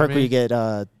there was a perk where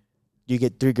army. you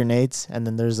get 3 grenades, and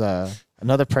then there's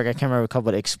another perk I can't remember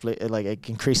what it's called, but it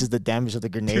increases the damage of the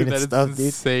grenade Dude, and that is stuff, dude.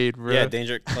 insane, bro. Yeah,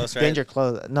 danger close, right? Danger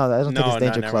close. No, I don't No, think it's no,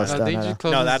 danger never close. mind. No, though, danger no.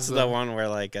 close. No, is that's the one where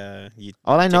like you.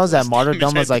 All I know is take that less damage,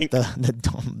 martyrdom I is like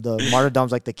think. the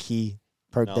martyrdom's like the key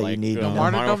perk No, that like, you need. the You know?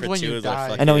 Martyrdom's Modern Warfare when 2 you is like die.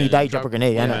 fucking- I know when you die, you drop drop a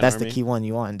grenade. I know one that's the army. key one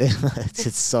you want, dude.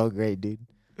 It's so great, dude.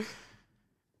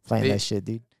 Playing They- that shit,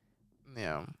 dude.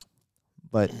 Yeah.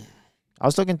 But I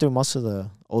was looking through most of the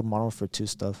old Modern Warfare 2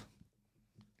 stuff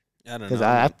I don't because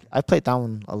know. I played that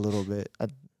one a little bit.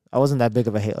 I wasn't that big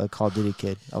of a Call of Duty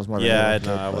kid. I was more of a Yeah, Halo no, kid,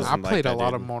 I but- wasn't I like played that, a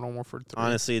lot dude. of Modern Warfare 3.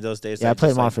 Honestly, those days. Yeah, I played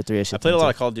just, Modern like, Warfare 3. I played a lot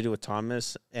of Call of Duty with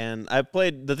Thomas, and I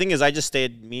played. The thing is, I just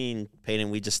stayed. Me and Peyton,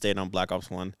 we just stayed on Black Ops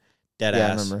 1. Dead Yeah, I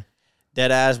ass. remember.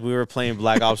 Dead ass. We were playing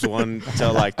Black Ops 1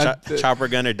 till like chopper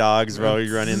gunner dogs, bro.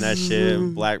 You running that shit.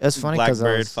 It's funny 'cause I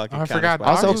Blackbird, was- fucking. I forgot. Counter-Strike.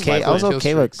 I was I was okay. just I was playing okay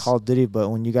kill with streaks. Call of Duty, but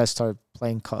when you guys started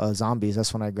playing zombies,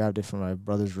 that's when I grabbed it from my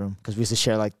brother's room because we used to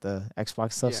share like the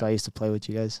Xbox stuff. So Yeah. I used to play with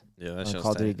you guys Yeah, that on shit's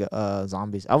Call of tight. Duty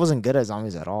zombies. I wasn't good at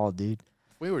zombies at all, dude.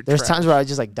 We were There's trash. times where I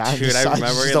just like died Dude, just, I remember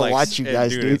just it, to like, watch you guys,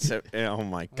 dude. it's- oh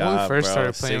my god, first bro.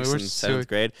 started playing, we 6th were and 7th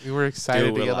grade. we were excited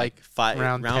Dude, to we're get like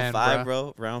round 10, 5,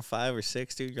 bro. Round 5 or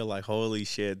 6, dude. You're like, holy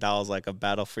shit, that was like a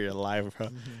battle for your life, bro.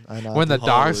 I know. when the dude.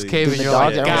 dogs Holy came Dude, and the you're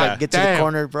dogs, like, everyone's God like, get to damn. the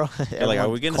corner, bro. You're like, are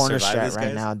Everyone we gonna corner survive strat this, right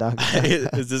guys? now, dog?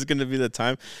 Is this gonna be the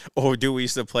time? Oh, dude, we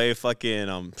used to play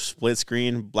fucking split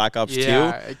screen Black Ops 2.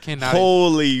 Yeah, I cannot.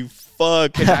 Holy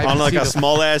fuck! Cannot On like see a the-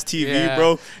 small ass TV, Yeah.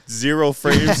 bro. 0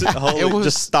 frames. Holy,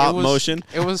 just stop motion.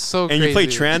 It was so And crazy. you play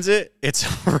Transit, it's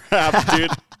a wrap,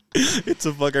 dude. It's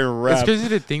a fucking It's wrap. crazy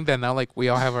to think that now, like, we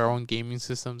all have our own gaming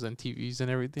systems and TVs and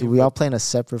everything. Dude, we all playing a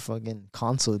separate fucking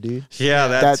console, dude. Yeah,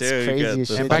 that That's too. You crazy got as the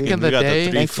shit, fucking- Back in we the got day-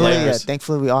 three Thankfully, flares.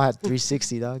 thankfully, we all had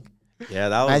 360, dog. Yeah,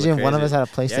 that was Imagine one of crazy. us had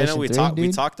a PlayStation Yeah, I know we 3, talked. dude.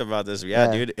 We talked about this. Yeah,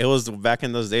 Yeah. dude. It was back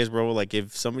in those days, bro. Like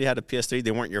if somebody had a PS3,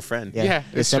 they weren't your friend. Yeah, Yeah,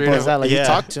 it's straight simple as up. that. Like Yeah. you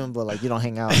talk to him, but like you don't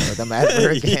hang out with them ever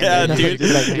again. Yeah, you know? dude.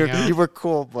 Just, like, Hang out. you were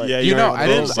cool, but Yeah, You you're know, in I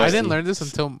those didn't days. learn this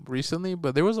until recently,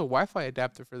 but there was a Wi-Fi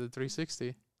adapter for the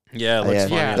 360. Yeah, it Oh, looks yeah.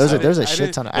 funny. Yeah, as There's a hell. there's a I shit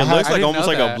didn't- ton. Of, It I looks have, I like didn't almost know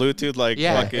like that. a Bluetooth, like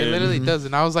Yeah, fucking. it literally Mhm. does.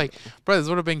 And I was like, bro, this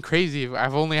would have been crazy if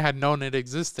I've only had known it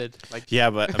existed. Like,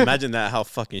 Yeah, but imagine that how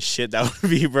fucking shit that would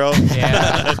be, bro.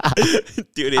 Yeah.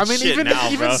 Dude, it's I mean, shit even now,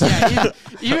 even, bro. yeah,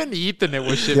 even the Ethernet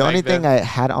was shit. the back only then. thing I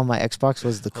had on my Xbox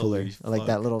was the cooler, Holy like fuck.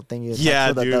 that little thing you Yeah,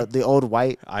 attach to dude. the old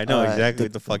white. I know exactly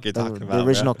what the fuck you're talking about. The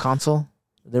original bro. console.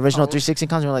 The original Oh. 360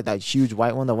 controller, like that huge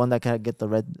white one, the one that can get the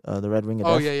red ring of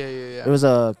Oh death. yeah. There was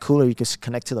a cooler you could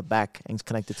connect to the back and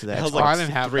connect it to the It has Xbox. I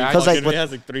didn't have three that. Because, like, fucking- it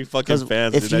has like 3 fucking 'cause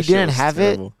fans. if dude. you That shit didn't was have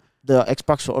it, terrible. The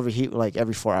Xbox will overheat like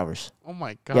every 4 hours. Oh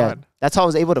my Yeah, god. that's how I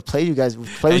was able to play you guys. Play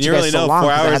And with you you really guys so know long.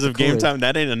 4 'cause I had hours the of game cooler. time,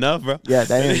 that ain't enough, bro. Yeah,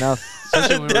 that ain't enough.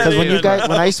 Especially when we were Because when ain't you guys, enough.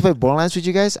 when I used to play Borderlands with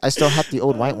you guys, I still had the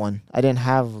old white one. I didn't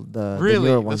have the Really?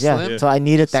 newer The ones. slim? Yeah, so I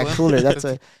needed that Slim? cooler. That's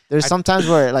a. There's I- sometimes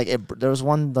where like there was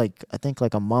one like I think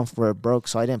like a month where it broke,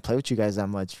 so I didn't play with you guys that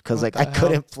much because What like I the hell?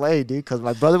 couldn't play, dude. Because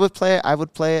my brother would play it, I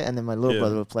would play it, and then my little Yeah.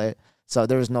 brother would play it. So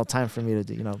there was no time for me to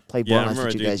play Yeah, I Borderlands with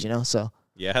remember, you dude. guys. So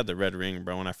Yeah, I had the red ring,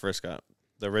 bro, when I first got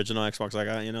the original Xbox I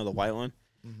got, the white one.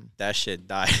 That shit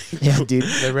died. yeah, dude,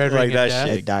 The red Like ring that of death.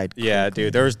 shit. it died. Yeah, quick.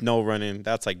 dude, there was no running.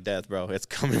 That's like death, bro. It's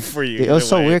coming for you. Dude, it was either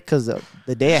so way. weird because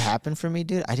the day it happened for me,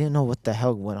 dude, I didn't know what the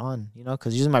hell went on,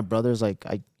 because usually my brother's like,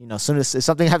 as soon as if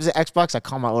something happens to Xbox, I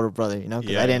call my older brother, because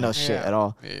Yeah, I didn't know yeah. shit Yeah. at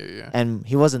all. Yeah. And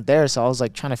he wasn't there, so I was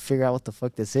like trying to figure out what the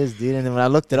fuck this is, dude. And then when I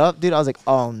looked it up, dude, I was like,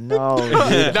 oh no,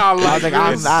 dude. Nah, I was like,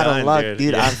 I'm it's out done, of luck, dude.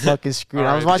 dude. Yeah. I'm fucking screwed.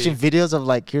 I was R.I.P. watching videos of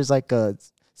like, here's like a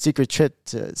secret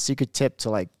tip to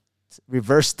like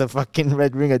reverse the fucking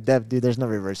red ring of death, dude. There's no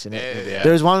reversing it. Yeah.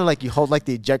 There's one where, like you hold like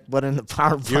the eject button and the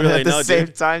power button really at the know, same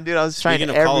dude. time, dude. I was trying Speaking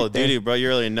of everything. Call of Duty, bro, you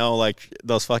really know like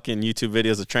those fucking YouTube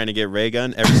videos of trying to get ray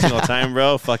gun every single time,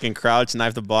 bro. Fucking crouch,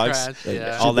 knife the box, Crash, Yeah.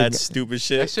 yeah. all Shoot that the- stupid That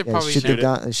shit. shit Yeah, probably shoot never. your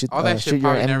gun, shoot, all that shit shoot your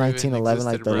probably never even M1911 like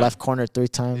existed, the bro. left corner 3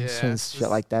 times, Yeah. and shit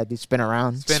like that, dude. Spin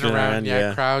around. Spin Spin around, around, yeah,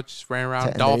 yeah. crouch, ran around,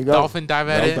 And there you go. dolphin dive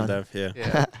at Well it. done. Death, yeah.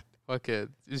 Yeah, fuck it.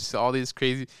 Just all these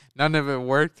crazy. None of it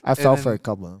worked. I and fell then- for a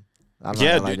couple of them. I'm not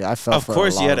Yeah, gonna lie, dude. I fell Of for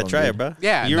course, a you lot had to of them, try dude. it, bro.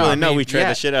 Yeah, you no, really I know mean, we tried yeah,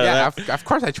 the shit out yeah, of that. Of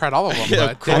course, I tried all of them. Yeah,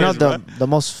 but of course, I know bro. the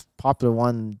most popular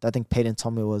one I think Peyton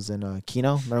told me was in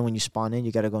Kino. Remember when you spawn in,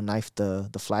 you gotta go knife the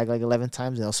flag like 11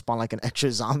 times, and it'll spawn like an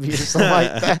extra zombie or something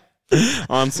like that.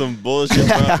 On some bullshit,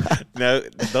 bro. No,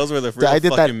 those were the real I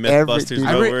did that fucking every- Mythbusters, dude.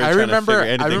 bro. We were I trying to remember- figure I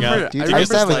anything remember- out. Dude, I I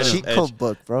used to have remember a Slider cheat Edge. code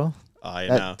book, bro. Oh, yeah,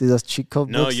 That, no. dude, those cheat code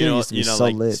No, books dude, used to be so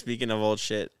like lit. speaking of old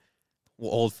shit,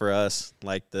 old for us,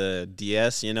 like the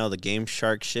DS, the Game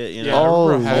Shark shit, Yeah, Oh,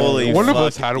 I remember I had Holy one of fuck.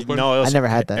 us had one. No, it was I never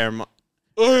had that.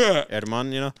 Oh yeah,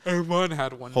 Herman, everyone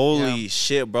had one. Holy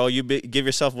shit, bro! You give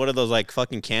yourself one of those like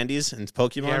fucking candies in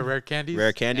Pokemon. yeah, rare candies.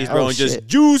 Rare candies, Yeah. bro, Oh, and just shit.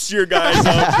 juice your guys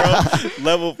up, bro.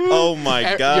 Level. Oh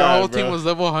my god, Your whole bro. team was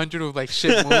level 100 with like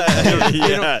shit moves. They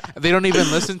Yeah. don't even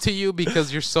listen to you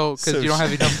because you're So you don't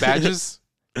have enough badges.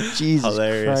 Jesus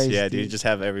hilarious. Christ, Yeah, dude, you dude. just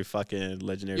have every fucking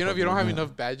legendary. You know, if you don't Pokemon. have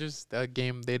enough badges, that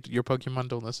game, your Pokemon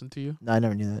don't listen to you. No, I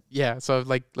never knew that. Yeah, so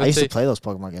like I let's used say to play those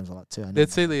Pokemon games a lot too. I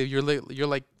let's say that you're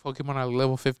like Pokemon at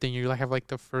level 15, you like have like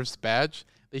the first badge.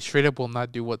 They straight up will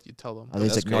not do what you tell them. Oh, they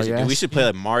just That's ignore crazy. your Dude, we ass? should play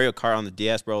like Mario Kart on the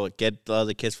DS, bro. Get the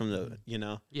other kids from the,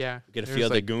 Yeah, get a there's few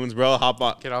other like- goons, bro. Hop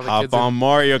Get all the on kids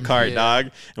Mario Kart, Yeah.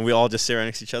 dog, and we all just sit right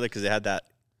next to each other because they had that.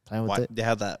 playing with it. They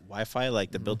had that Wi-Fi,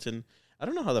 like the Mhm. built-in. I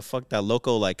don't know how the fuck that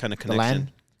local like kind of The LAN?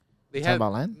 connection. They Talking had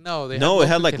about LAN? no, they No, it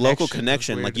had like local It was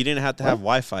connection. Like weird. you didn't have to What? have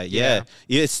Wi-Fi. Yeah.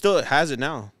 It still has it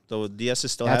now. The DS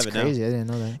still That's have it crazy. now. I didn't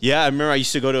know that. Yeah, I remember I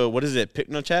used to go to what is it,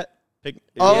 PicnoChat?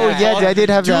 Oh Yeah. yeah, I did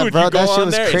have Dude, that, bro. you go That shit on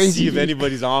was there and crazy. see if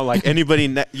anybody's on, like anybody,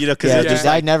 because Yeah, it's dude, just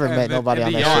I like, never and met the- nobody and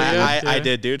on the that no, shit. Yeah. I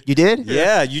did, dude. You did?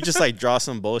 Yeah, you just like draw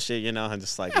some bullshit, and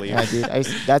just like leave. Yeah, dude.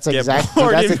 That's Get exactly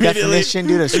bored that's the immediately. definition,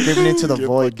 dude, of screaming into the Get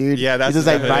void, dude. Yeah, that's You're just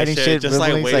like that writing shit, just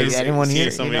like ribblings, waiting, like anyone seeing here.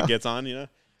 if somebody gets on,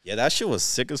 Yeah, that shit was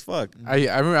sick as fuck. I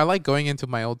remember I like going into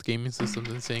my old gaming systems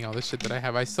and seeing all this shit that I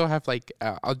have. I still have like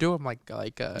I'll do them like No, I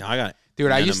got dude.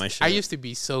 none of my shit. I used to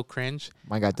be so cringe.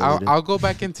 My God, I'll go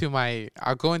back into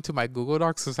I'll go into my Google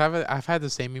Docs because I've had the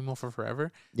same email for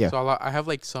forever. Yeah. So I have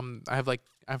like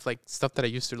stuff that I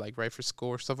used to like write for school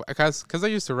or stuff because I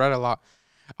used to write a lot.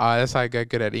 That's how I got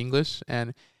good at English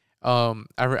and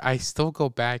I still go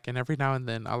back and every now and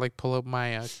then I'll like pull up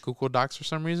my Google Docs for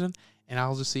some reason and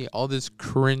I'll just see all this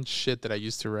cringe shit that I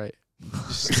used to write.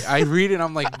 I read it and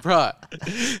I'm like, bruh,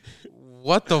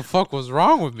 what the fuck was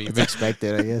wrong with me, It's man?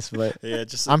 expected, I guess, but Yeah,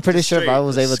 just. I'm pretty just sure if I straight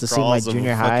was able to see my scrawls of a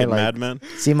junior high, fucking like- madman.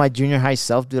 see my junior high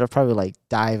self, dude, I'd probably like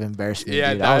die of embarrassment.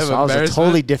 Yeah, dude. die I of was a embarrassment.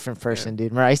 totally different person,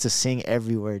 dude. Remember, I used to sing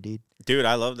everywhere, dude. Dude,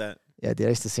 I love that. Yeah, dude, I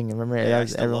used to sing. Remember, Yeah, I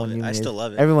still everyone love it. knew me. I still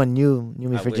love it. Everyone knew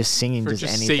me I for wish. just singing, For just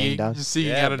just anything, singing, dog. just singing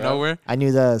Yeah, out of bro. nowhere. I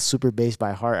knew the super bass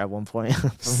by heart at one point.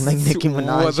 From like Nicki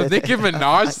Minaj. What, the Nicki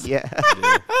Minaj? Yeah,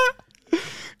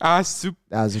 Super.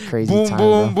 that was a crazy Boom, time,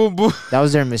 boom, bro. boom, boom, That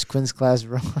was during Miss Quinn's class,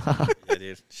 bro. Yeah,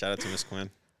 dude. Shout out to Miss Quinn.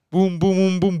 boom, boom,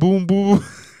 boom, boom, boom, boom.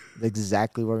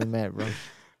 Exactly where we met, bro.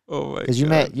 Oh my! Because you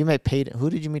met Peyton. Who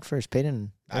did you meet first?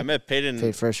 Peyton. I met Peyton.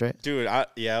 Peyton first, right? Dude,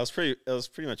 it was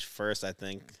pretty much first, I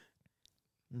think.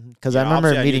 Because I remember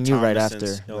obviously meeting knew you right Thomas after.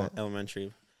 since but-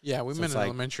 elementary. Yeah, we So met it's in like-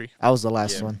 elementary. I was the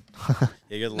last Yeah. one.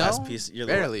 Yeah, you're the No, last piece. You're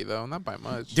the barely though, not by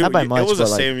much. Dude, Not by much, it was the but,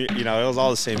 like- same. You know, it was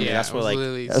all the same. Yeah, that's it what was like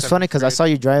literally It was funny because I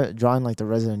seventh saw you drawing like the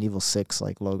Resident Evil 6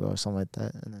 like logo or something like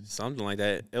that. And then something like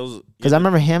that. It was because I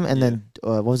remember him and Yeah. then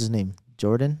what was his name?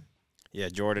 Jordan. Yeah,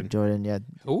 Jordan. Jordan. Yeah, grade.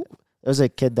 Who? there was a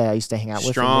kid that I used to hang out with.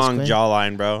 Strong from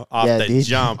jawline, bro. Off Yeah, the dude.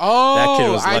 jump. Oh, That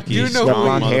kid was I lucky. do He's know got who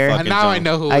blonde he hair. is. motherfucking Now I jump.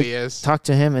 know who I he is. Talked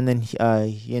to him and then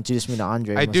he introduced me to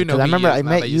Andre. I do know I who he remember is I now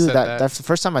met that you you. said that. That's the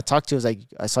first time I talked to you. Was like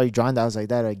I saw you drawing that. I was like,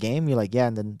 that a game? You're like, yeah.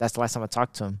 And then that's the last time I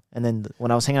talked to him. And then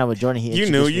when I was hanging out with Jordan, he You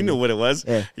introduced me knew to- what it was.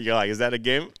 Yeah. You're like, is that a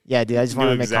game? Yeah, dude. I just Knew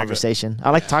wanted to make exactly. conversation. I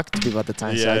like talking to people at the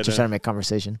time, so Yeah, I I just know. try to make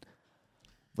conversation.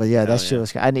 But yeah, Hell that shit yeah.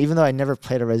 was. And even though I never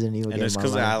played a Resident Evil And game, it's in my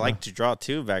because I life, like to draw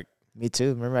too. Back. me too.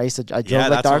 Remember, I drove Yeah,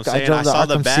 like that's what I'm the I saying. drove I the saw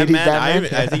the Arkham City Batman.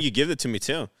 Batman. I think you give it to me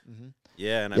too. Mhm.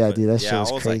 Yeah, and Yeah, dude, that shit I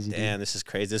was was crazy, like, dude. damn, this is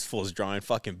crazy. This fool's drawing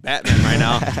fucking Batman right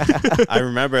now. I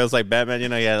remember it was like Batman. You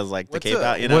know, he had his, like the cape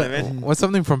out. You know what I mean? What's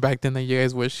something from back then that you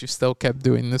guys wish you still kept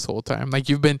doing this whole time? Like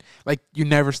you've been, like you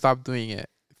never stopped doing it.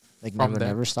 Like From never, them.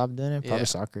 never stopped doing it. Probably Yeah.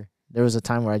 soccer. There was a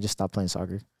time where I just stopped playing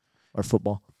soccer or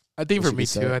football. I think Wish for you me could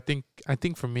say too. it. I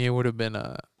think for me it would have been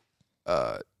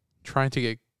trying to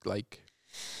get like,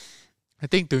 I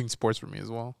think doing sports for me as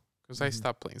well because I Mhm.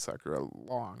 stopped playing soccer a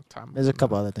long time. There's a ago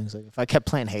couple now. other things. Like if I kept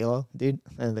playing Halo, dude,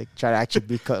 and like try to actually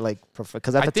be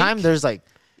because at I the time think- there's like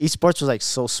esports was like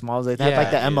so small. They had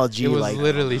like the Yeah, MLG. It was like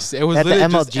literally they it was had the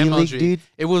literally just MLG league, MLG. dude.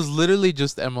 It was literally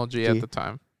just MLG at Dude. the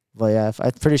time. But yeah,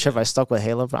 I'm pretty sure if I stuck with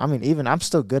Halo, I mean, even I'm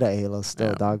still good at Halo, still,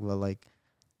 Yeah. dog. But like,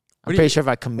 I'm What do pretty you- sure if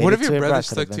I committed What if to your it, bro, I brother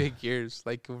could've stuck to been. Gears?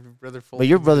 Like your brother. But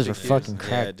your brothers are were fucking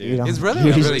cracked, dude. dude. His brother He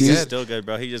was was really dude. He's good. still good,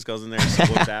 bro. He just goes in there and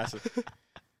whoops ass.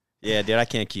 Yeah, dude, I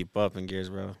can't keep up in Gears,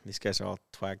 bro. These guys are all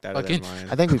twacked out of their Fucking-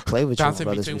 mind. I think we played with your Bouncing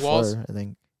brothers between before. walls. I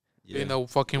think You know,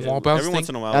 fucking Yeah, wall bounce Every thing. once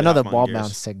in a while, I we know have the them on ball Gears.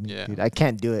 bounce technique, Yeah. dude. I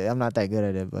can't do it. I'm not that good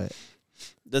at it, but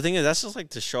The thing is, that's just like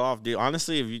to show off, dude.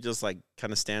 Honestly, if you just like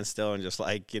kind of stand still and just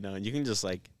like, you know, you can just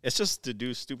like, it's just to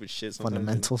do stupid shit. Sometimes,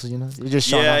 fundamentals, you know, you're just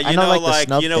showing Yeah, off. you I know, know, like, the like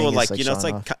snub you know, thing like is, you know, it's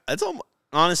showing like off. it's almost.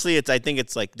 Honestly, I think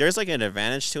it's like there's like an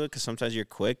advantage to it because sometimes you're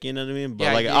quick, you know what I mean? But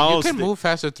Yeah, like you, I you always can think- move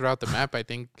faster throughout the map. I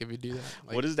think if you do that.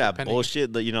 Like, what is that depending-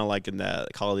 bullshit that you know, like in the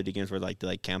Call of Duty games where like they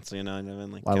like cancel, you know what I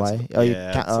mean? Like Why? cancel- Oh, you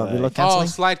yeah, can't, it's like- reload Oh, canceling.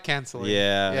 slide canceling.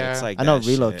 Yeah, it's like I know that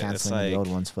reload shit. canceling It's the old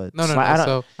like, ones, but No, no, slide- no. I don't-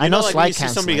 So I know like when slide you see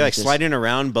canceling. somebody like is just- sliding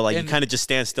around, but like you And- kind of just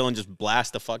stand still and just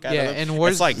blast the fuck out Yeah, of them. and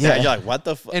It's like Yeah. that. You're like, what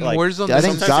the fuck? in Like, Warzone, I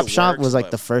think sometimes Drop it Shot works, was like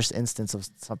but- the first instance of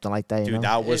something like that. You Dude, know,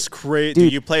 that was crazy. Dude.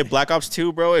 Dude, you play Black Ops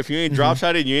 2, bro. If you ain't drop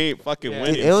shotted, you ain't fucking Yeah.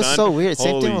 winning. Dude, it was son. so weird.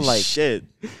 Same thing Holy with, like- shit.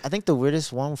 I think the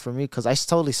weirdest one for me because I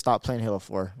totally stopped playing Halo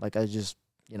 4. Like I just,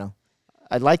 you know,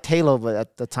 I liked Halo, but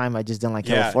at the time I just didn't like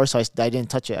Yeah. Halo 4, so I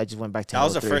didn't touch it. I just went back to That Halo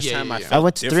was the 3. first Yeah, time yeah, I yeah. felt I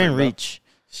went to 3 different, and bro. Reach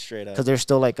Straight up. because there's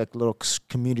still like a little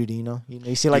community.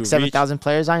 You see like Dude, 7,000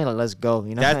 players on. You're like, let's go.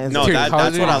 You know, That, It's no, like- Dude, that, Call of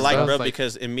that's what Duty I like, was bro. like-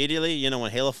 Because immediately, you know, when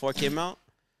Halo 4 came out,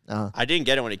 uh, I didn't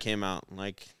get it when it came out.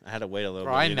 Like I had to wait a little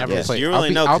Bro, bit. I you know, never 'cause played. You I'll really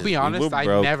be, know. I'll 'cause be we honest. were I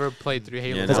broke, never played through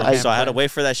Halo. you 'Cause know? I- So I had to wait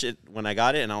for that shit when I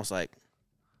got it, and I was like,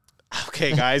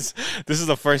 okay, guys, this is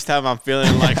the first time I'm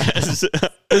feeling like this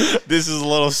is a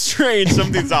little strange.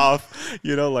 Something's off.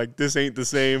 You know, like this ain't the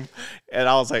same. And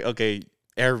I was like, okay,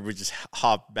 everybody just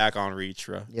hop back on Reach,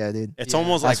 bro. yeah, dude. It's Yeah.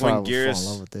 almost That's like why I when was falling in love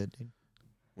Gears, with it, dude.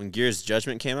 when Gears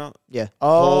Judgment came out. Yeah.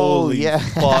 Oh, Holy yeah.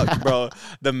 fuck, bro.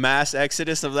 The mass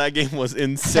exodus of that game was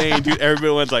insane, dude.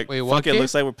 Everybody was like, Wait, what fuck, it game?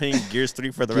 looks like we're playing Gears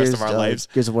 3 for the rest of our lives.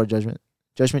 Gears of War Judgment.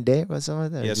 Judgment Day or something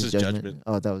like that? Yeah, Or this just is Judgment.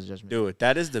 Oh, that was Judgment. Dude,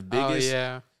 that is the Oh biggest.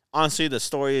 yeah. Honestly, the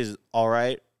story is all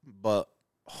right, but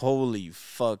holy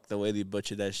fuck, the way they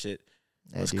butchered that shit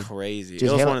Yeah, was dude. crazy. Dude,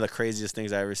 it was Halo- one of the craziest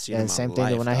things I ever seen Yeah, in and my same life. thing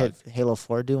that when I dog. hit Halo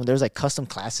 4, dude, when there was like custom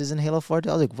classes in Halo 4, dude,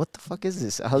 I was like, what the fuck is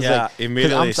this? I was Yeah, like, 'cause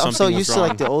immediately I'm so something was used to wrong.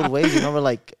 like the old ways, you remember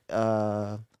like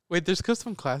Wait, there's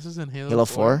custom classes in Halo. Halo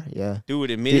 4? Yeah. Dude,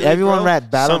 Dude, immediately, everyone bro, had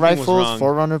battle something was rifles, wrong.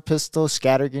 Forerunner pistols,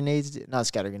 scatter grenades. Not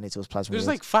scatter grenades, it was plasma There's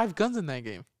grenades. like 5 guns in that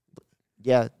game.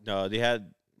 Yeah. No, they had.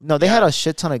 No, they Yeah. had a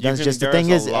shit ton of you guns. can- Just the there thing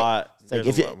was is, a lot. it's like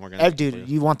there's if a lot more you, guns dude, to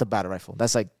play. you want the battle rifle.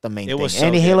 That's like the main It thing. was so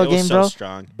Any good. Halo It was game, so bro,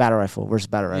 strong. battle rifle. Where's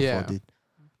battle rifle, Yeah. dude?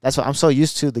 That's what I'm so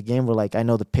used to the game where like I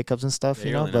know the pickups and stuff, Yeah, you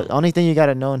you know. really But know. only thing you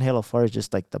gotta know in Halo 4 is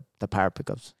just like the power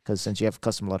pickups, because since you have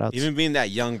custom loadouts. Even being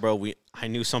that young, bro, I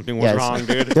knew something was Yeah, it's- wrong,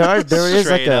 dude. there is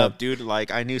like Straight a up, dude.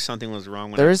 Like I knew something was wrong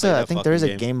when there I is played a I that think there is a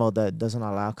fucking game mode that doesn't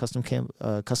allow custom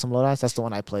loadouts. That's the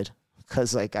one I played,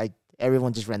 because like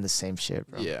everyone just ran the same shit,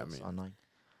 bro. Yeah, It's man. annoying.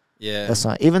 Yeah. That's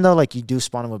not even though like you do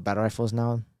spawn them with battle rifles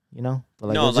now, you know. But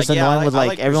like No, it's just like, yeah, annoying I with like- I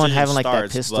like like everyone precision having like that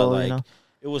starts, but, pistol, like, you know.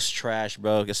 It was trash,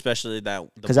 bro. Especially that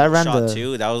 'Cause I ran shot the-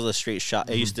 too. That was a straight shot.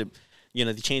 It Mhm. used to, you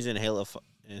know, they changed it in Halo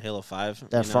in Halo 5.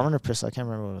 That Forerunner pistol, I can't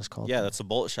remember what it was called. Yeah, that's a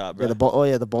bolt shot, bro. Yeah, the bolt. Oh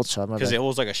yeah, the bolt shot. Because it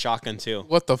was like a shotgun too.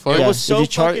 What the fuck? It Yeah, was so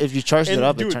if you charged it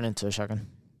up, dude, it turned into a shotgun.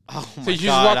 Oh my So you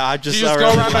god! walk, I just you just go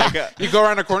already around. like You go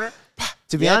around the corner.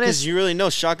 To be honest, you really know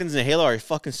shotguns in Halo are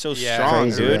fucking so Yeah, strong,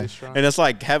 crazy, dude. yeah. Strong. And it's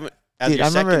like having as Dude, your I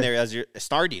remember- secondary, as you're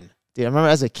starting. dude, I remember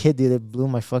as a kid, dude, it blew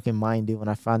my fucking mind, dude, when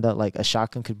I found out like a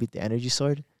shotgun could beat the energy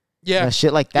sword. Yeah.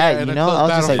 Shit like that, Yeah, you in a know? close I was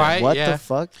just battle like, fight, what yeah. the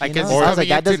fuck? I You guess know? or I was like,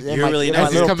 that coming doesn't. into- in you're my- really in not- my as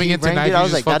he's little coming pea into brain, knife, dude, you I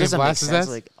was just like, that fucking doesn't make blast his sense.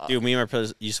 ass? Like, Dude, me and my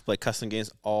brother used to play custom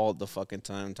games all the fucking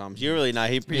time, Tom. You're really not.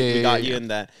 We Yeah, got yeah, you yeah. in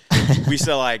that. We used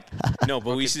to like, no,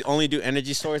 but we used to only do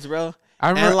energy swords, bro. I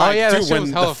remember. And like, oh yeah, that dude, shit was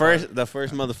when hella the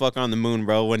first motherfucker on the moon,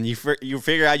 bro, when you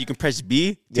figure out you can press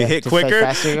B to Yeah, hit to fight quicker,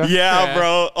 faster, bro. yeah,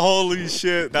 bro, holy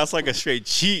shit, that's like a straight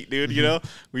cheat, dude. You know,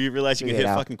 where you realize you can Figure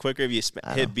hit it out. fucking quicker if you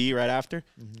hit B right after.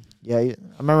 yeah, I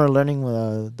remember learning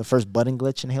the first button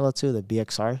glitch in Halo 2, the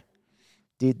BXR.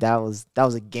 Dude, that was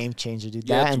a game changer, dude.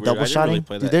 Yeah, That it's and weird. I double didn't really shotting.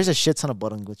 play Dude, that. there's a shit ton of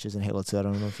button glitches in Halo 2. I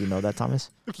don't know if you know that, Thomas.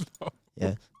 No.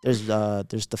 Yeah. There's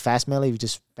the fast melee. You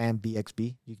just spam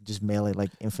BXB. You can just melee like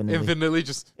infinitely. Infinitely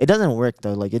just. It doesn't work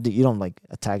though. Like you don't like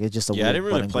attack. It's just a Yeah, I weird didn't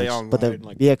really button play glitch. online, But the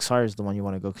like- BXR is the one you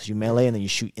want to go because you melee and then you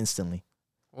shoot instantly.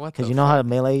 What? Because the you know fuck? how to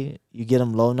melee, you get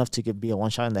them low enough to be a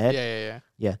one shot in the head. Yeah,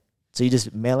 yeah. So you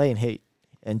just melee and hit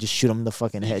and just shoot them in the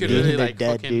fucking You head, could dude. really They're like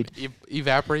dead, fucking dude.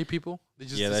 evaporate people. They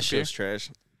just Yeah, that shit disappear. was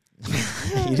trash.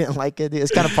 You didn't like it, dude?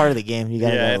 It's kind of part of the game. You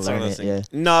gotta Yeah, go it's one learn of those it. Yeah. things.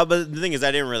 No, but the thing is,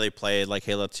 I didn't really play like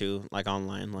Halo 2 like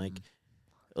online. Like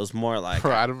it was more like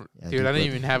Bro, I don't, Yeah, dude, dude, I didn't but-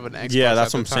 even have an Xbox. yeah,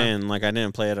 that's at what I'm the time. saying. Like I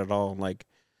didn't play it at all. Like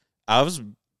I was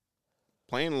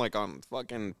playing like on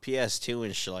fucking PS2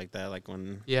 and shit like that. Like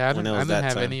when Yeah, I when didn't, it I was didn't that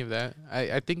have time. any of that.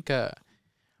 I think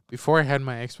before I had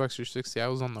my Xbox 360, I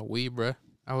was on the Wii, bro.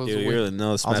 I was Dude, Wii. you really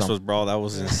know Smash on- Bros. Brawl. That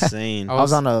was insane. I I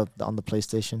was was- on the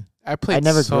PlayStation. I played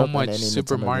never grew so up on much any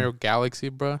Super Nintendo Mario Galaxy,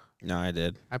 bro. No, I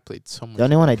did. I played so much. The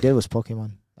only one I did was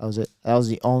Pokemon. That was it. That was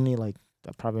the only like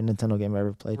probably Nintendo game I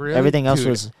ever played. Really? Everything else Dude.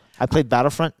 was I played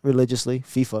Battlefront religiously,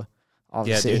 FIFA. Yeah,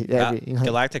 Obviously, dude.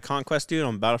 Galactic Conquest, dude,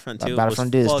 on Battlefront 2. Battlefront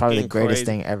was dude is probably the fucking greatest crazy.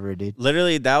 thing ever, dude.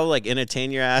 Literally, that would like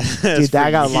entertain your ass. Dude, I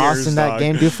for got lost years, in that dog.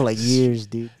 game, dude, for like years,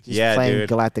 dude. Just Yeah, playing dude.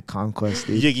 Galactic Conquest,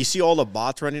 dude. You see all the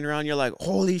bots running around. You're like,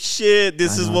 holy shit,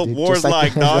 this I is know, what dude. war's Just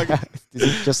like, dog. This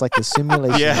is just like the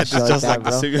simulation. Yeah, and it's shit just like like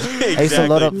that, the bro. simulation. I used to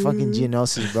load up Exactly. fucking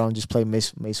Geonosis, bro, and just play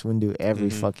Mace Windu every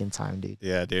Mhm. fucking time, dude.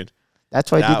 Yeah, dude. That's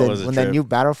why, That dude, was a when that trip. new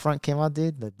Battlefront came out,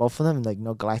 dude, like both of them, like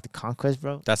no Galactic Conquest,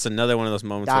 bro, That's another one of those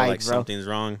moments where Died, like bro. something's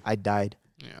wrong, I died.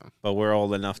 Yeah. but we're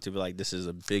old enough to be like, this is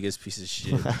the biggest piece of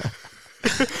shit.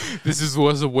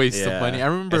 Was a waste Yeah. of money. I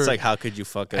remember. It's like, how could you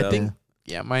fuck it I up? think.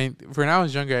 Yeah, when I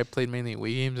was younger, I played mainly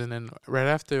Wii games, and then right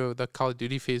after the Call of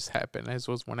Duty phase happened, as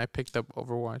was when I picked up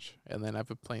Overwatch, and then I've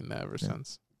been playing that ever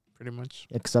since, pretty much.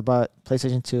 Yeah, because I bought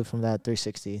PlayStation 2 from that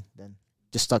 360, then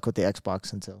just stuck with the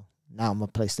Xbox until now I'm a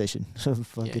PlayStation.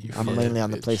 Fucking, you I'm fucking mainly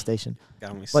on the bitch. PlayStation.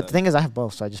 Got me But sucked. the thing is, I have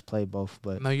both, so I just play both.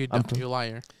 But No, you I'm don't. t- You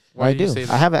liar. well, I do you do. say I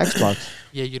that? have an Xbox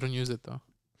Yeah, you don't use it though.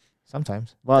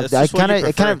 sometimes. Well, That's I just what you kind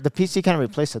prefer. of the PC kind of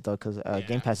replaced it though, because Yeah.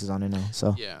 Game Pass is on it now.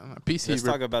 So Yeah, PC. Let's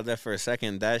talk about that for a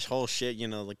second. That whole shit, you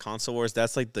know, the console wars,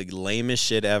 that's like the lamest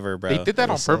shit ever, bro. They did that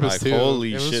on So, purpose like, too.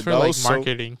 holy it was shit, for that like was so-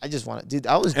 marketing. I just want to, dude.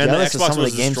 I was And the jealous of Xbox some of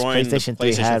was the games destroying PlayStation the 3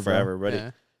 PlayStation had, forever, bro. buddy.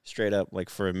 Yeah. Straight up, like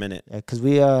for a minute. Yeah, because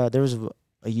there was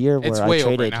a year where It's I way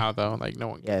over traded. now though. Like no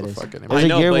one Yeah, gives it a is. fuck There's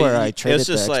anymore. a year but where I traded it's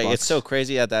just the like it's Xbox. so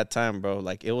crazy at that time, bro.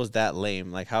 Like it was that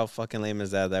lame. Like how fucking lame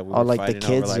is that we Oh, were like the fighting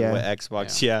kids, over like yeah. what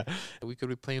Xbox? Yeah. We could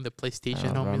be playing the PlayStation. I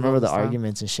don't know, homies remember all the this time.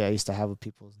 arguments and shit I used to have with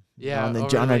people. Yeah, on,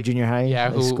 over, on our like- junior high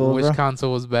Yeah, high school, which bro.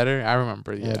 console was better? I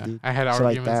remember. Yeah, dude. I had So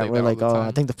like arguments that, like we're that like, all the oh, time.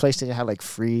 I think the PlayStation had like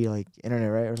free like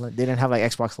internet, right? Or like, they didn't have like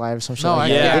Xbox Live or some shit. No,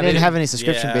 like I- that. yeah, they they didn't have didn't- any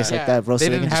subscription yeah. base like that, bro. They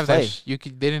So they didn't can have just play. that.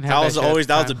 They didn't have That that. was shit at always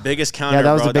the that was the time. biggest counter. Yeah,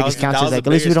 that was bro. the biggest that counter. was Like the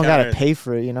at least we biggest don't gotta counter. pay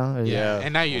for it, you know? Yeah.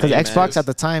 And now you Because do, man. Xbox at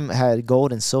the time had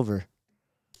gold and silver.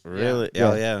 Really?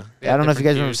 Yeah. Oh yeah. They I had don't know if you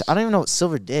guys different remember. tiers. I don't even know what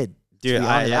silver did. to Dude, be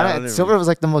honest. I don't Silver even- was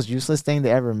like the most useless thing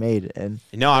they ever made, and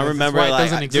No, I That's remember why it like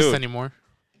doesn't exist dude, anymore.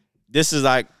 this is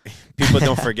like people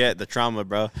don't forget the trauma,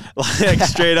 bro. Like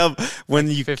straight up, when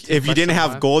you 15 if you bucks didn't a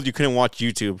have month. gold, you couldn't watch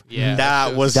YouTube. Yeah,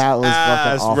 that was That was fucking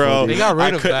ass, awful, bro. dude. They got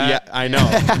rid of that. Yeah, I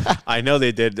know, I know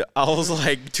they did. I was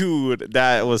like, dude,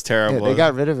 that was yeah, terrible. they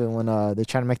got rid of it when they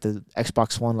tried to make the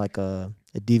Xbox One like a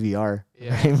DVR.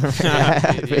 Yeah. Remember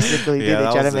that? Yeah. Basically, dude, yeah, they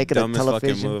that tried was to make the it a dumbest fucking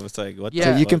television. move. It's like what? Yeah.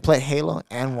 So the you can fuck? play Halo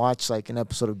and watch like an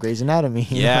episode of Grey's Anatomy.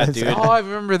 you Yeah, know? It's dude. like- Oh, I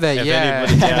remember that. If Yeah.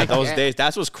 anybody, yeah, Like, those days.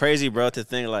 That's what's crazy, bro. To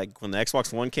think like when the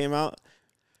Xbox One came out,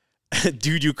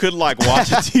 Dude, you could like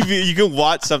watch a TV. You can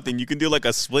watch something. You can do like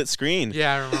a split screen.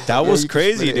 Yeah, I remember. That was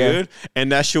crazy, split it, dude.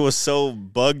 And that shit was so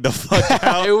bugged the fuck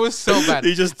out. It was so bad.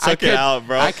 He just took it out,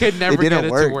 bro. I could never get it to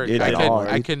work. It didn't work.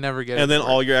 I could never get it. And then to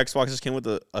all work. your Xboxes came with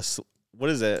a what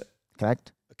is it?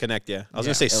 Connect. Connect, yeah. I was Yeah.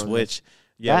 gonna say It was Switch.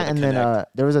 Yeah, Yeah, and then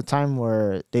there was a time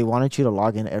where they wanted you to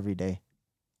log in every day.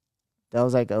 That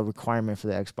was like a requirement for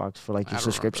the Xbox for like I your don't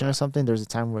subscription remember or something. There was a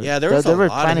time where Yeah, there was they a were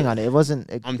lot of planning it. on it. It wasn't.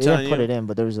 They I'm didn't telling put you. it in,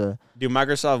 but there was a. dude,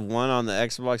 Microsoft won on the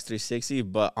Xbox 360,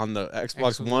 but on the Xbox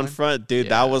Xbox One One? front, dude,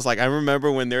 Yeah. that was like I remember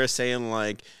when they were saying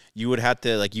like you would have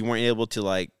to like you weren't able to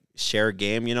like share a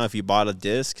game, you know, if you bought a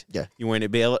disc. Yeah. You wouldn't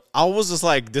be able. I was just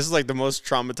like, this is like the most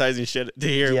traumatizing shit to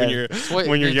hear when Yeah. you're What-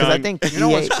 when you're because young. Because I think You know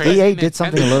what's EA, crazy? EA did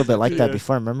something a little bit like that Yeah.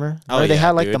 before. Remember? Oh, Where they yeah,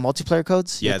 had like dude. the multiplayer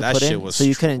codes. You Yeah, had to that put shit in, was so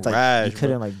you couldn't like trash, you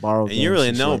couldn't like borrow. and games you really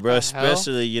and know, shit. bro. What the hell?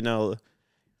 Especially you know,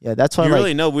 Yeah, that's why you like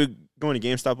really know we're going to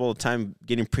GameStop all the time,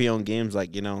 getting pre-owned games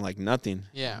like you know, like nothing.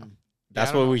 Yeah.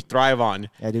 That's I don't what know. we thrive on.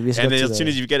 yeah, dude, we used to And go then to as soon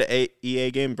the- as you get an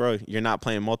EA game, bro, you're not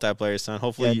playing multiplayer, son.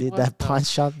 Hopefully, yeah, you, dude, What that the- pawn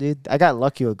shop, dude. I got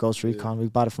lucky with Ghost Yeah. Recon. We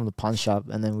bought it from the pawn shop,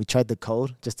 and then we tried the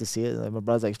code just to see it. Like, my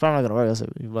brother's like, "It's probably not gonna work." I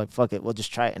was like, "Fuck it, we'll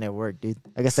just try it," and it worked, dude.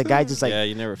 I guess the guy just like yeah,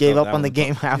 you never gave felt up that on the one.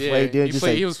 game halfway, Yeah, dude. he, Just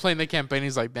he like, was playing the campaign.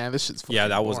 He's like, "Damn, this shit's fucking Yeah,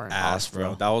 that was boring." ass, bro.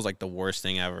 bro. That was like the worst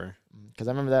thing ever. because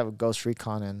I remember that with Ghost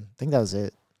Recon, and I think that was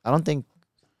it. I don't think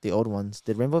the old ones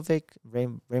did. Rainbow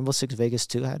Six Vegas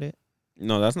 2 had it.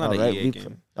 No, that's not Oh, an right, EA we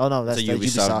game. Oh no, that's That's the a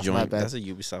Ubisoft My joint. bad. That's a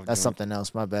Ubisoft. That's joint. something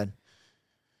else. My bad.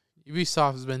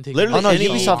 Ubisoft has been taking. Literally Oh no, any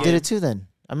Ubisoft game. did it too. Then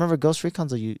I remember Ghost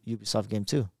Recon's a Ubisoft game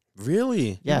too.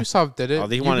 Really? Yeah, Ubisoft did it. Oh,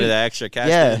 they wanted that extra cash,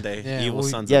 Yeah. didn't they? Yeah, Evil well,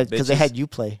 sons yeah, of bitches. because they had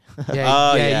Uplay.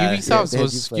 Yeah, Oh, yeah, yeah. Ubisoft they had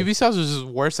was Uplay. Ubisoft was just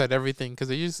worse at everything because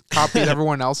they just copied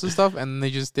everyone else's stuff and they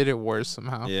just did it worse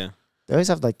somehow. Yeah. They always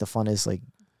have like the funnest like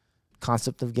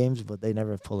concept of games, but they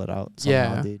never pull it out.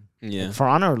 Somehow, Yeah. dude. Yeah. Like, For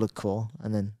Honor looked cool,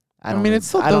 and then I mean, it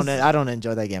still I don't does- I don't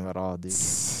enjoy that game at all, dude.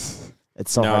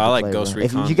 It's so No, hard I to like play, Ghost bro.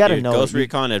 Recon. If you gotta dude. know Ghost it, you-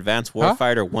 Recon Advanced Huh?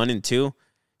 Warfighter 1 and 2.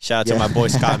 Shout out to Yeah. my boy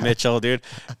Scott Mitchell, dude.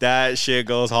 That shit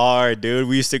goes hard, dude.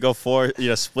 We used to go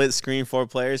split screen 4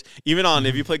 players. Even on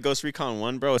if you play Ghost Recon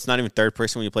 1, bro, it's not even third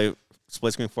person when you play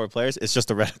split screen 4 players. It's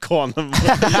just a reticle on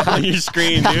the on your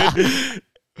screen, dude.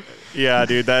 Yeah,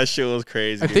 dude, that shit was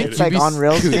crazy. I think dude. it's like on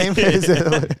rails game. Is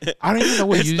it? I don't even know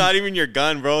what It's you. not even your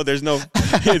gun, bro. There's no.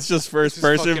 It's just first Just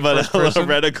person, fucking but first a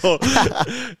person.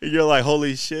 reticle. You're like,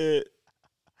 holy shit.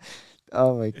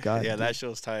 Oh my god. Yeah, dude. that shit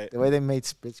was tight. The way they made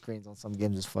split screens on some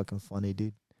games is fucking funny,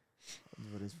 dude.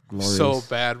 It is glorious. so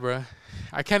bad, bro.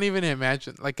 I can't even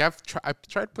imagine. Like I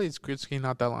tried to play split screen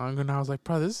not that long ago, and I was like,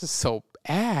 bro, this is so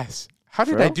ass. How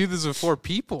did For I real? do this with 4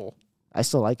 people? I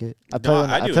still like it. I No, play.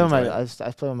 I do play with my. enjoy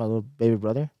I play with my little baby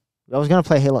brother. I was gonna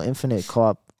play Halo Infinite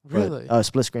co-op, Really? but,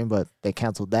 split screen, but they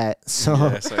canceled that. So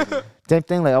Yeah, it's like- same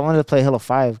thing. Like I wanted to play Halo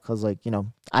 5 because, like, you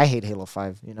know, I hate Halo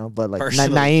 5. You know, but like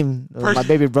Personally. Naeem, my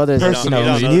baby brother, is like, you Personally. know,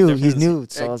 You he's don't know new. the He's difference. new.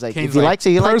 So I was like, Kane's if he likes it,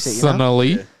 he likes it. You know? Personally,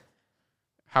 Yeah.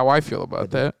 how I feel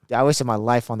about that. I wasted my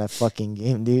life on that fucking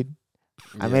game, dude.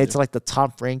 I Yeah, made it dude. to like the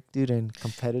top rank, dude, in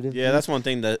competitive. Yeah, dude. that's one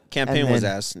thing. The campaign was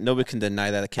then- ass. Nobody can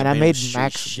deny that. The And campaign I made was straight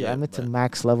max. shit, I made to but-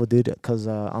 max level, dude, because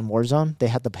on Warzone they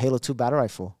had the Halo 2 battle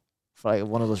rifle for like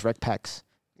one of those rec packs.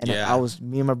 And then Yeah.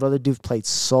 me and my brother, dude, played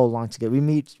so long to get.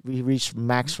 We reached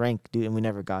max rank, dude, and we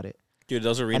never got it. Dude,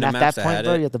 those arena And at maps that point, had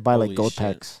bro, it. you have to buy like Holy gold shit.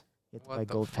 packs. You have to What buy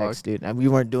the gold fuck? packs, dude. And we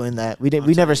weren't doing that. We didn't. I'm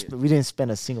We never. telling you. We didn't spend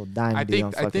a single dime, I dude, think- on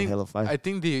I fucking think- Halo 5. I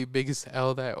think the biggest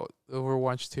L that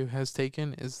Overwatch 2 has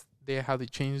taken is how they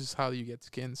changed how you get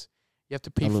skins. You have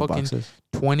to pay The loot fucking boxes,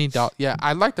 $20. Yeah,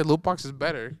 I like the loot boxes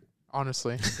better,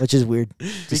 honestly, which is weird. to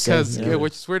say, because you know?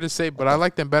 which is weird to say, but I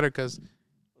like them better because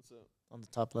On the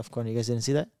top left corner, you guys didn't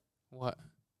see that? what?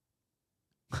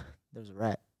 There's a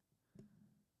rat.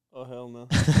 Oh hell no!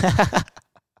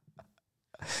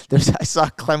 I saw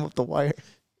it climb up the wire.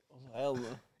 Oh hell no!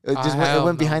 It just went, hell it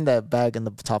went no. behind that bag in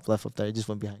the top left up there. It just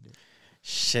went behind it.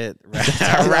 Shit,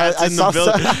 I rats in the saw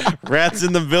building. Rats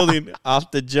in the building off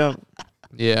the jump.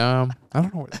 Yeah, I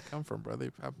don't know where they come from, bro.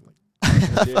 They have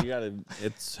like, Dude, you gotta.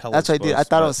 It's hella. That's what I did. I exposed,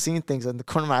 thought I but- was seeing things in the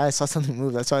corner of my eye. I saw something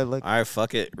move. That's why I looked. All right,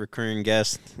 fuck it. Recurring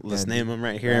guest. Let's Yeah, name dude. him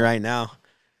right here, Rat. right now.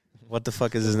 What the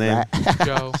fuck is his name? Rat.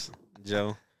 Joe.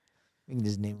 Joe. We can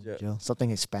just name him Yeah. Joe. Something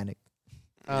Hispanic.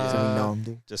 so we know him,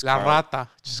 dude. Just La Carl. Rata.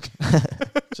 Just kidding.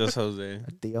 Just Jose.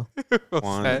 Theo. What's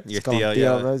Juan. that? Your Just call him Theo,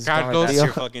 Theo, yeah. bro. Just call him Carlos. That's Theo.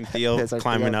 your fucking Theo That's our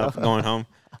climbing Theo, up, bro. going home.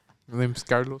 My name's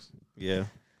Carlos. Yeah.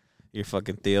 Your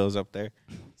fucking Theo's up there.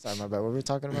 Sorry, my bad. What were we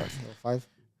talking about? Halo 5?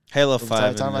 Halo Were we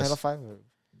 5. talking in about this. Halo 5?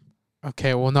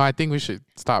 Okay, well, no, I think we should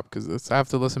stop because I have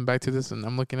to listen back to this, and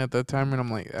I'm looking at the timer, and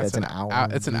I'm like, that's It's an hour.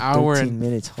 It's an dude. hour 13 and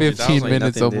minutes. Dude, that was 15 like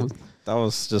minutes nothing, dude. almost. That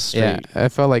was just Yeah, straight. I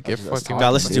felt like it That's just fucking.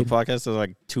 God, listen to dude. podcasts that are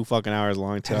like 2 fucking hours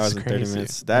long, 2 That's hours and 30 crazy.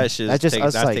 minutes. That shit That just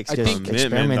us like takes I think commitment,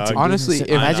 experimenting. dog. Honestly, if-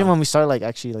 imagine I know. when we start like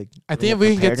actually like. I think if we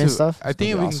can get prepared and to, stuff, I it's think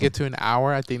if gonna we be can get to an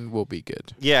hour, I think we'll be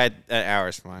good. Yeah, an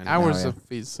hour's fine. Hours yeah. of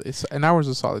it's an hour's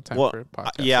a solid time Well, for a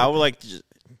podcast. yeah, I would like to just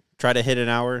try to hit an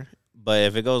hour, but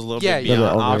if it goes a little Yeah, bit yeah.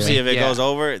 beyond, Over, obviously, yeah. if it Yeah. goes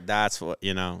over, that's what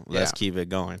let's Yeah. keep it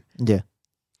going. Yeah.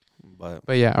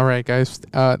 But yeah, all right, guys.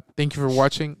 Thank you for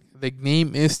watching. The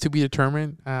name is to be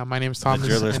determined. My name is the Thomas.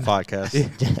 Drillers and-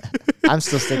 podcast I'm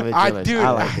still sticking with I Drillers. do. I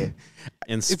like it.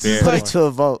 in just spirit. Put like- it to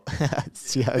a vote.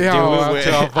 See how it Yeah, goes. well, win.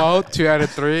 to a vote, 2 out of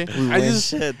 3. We I win. just,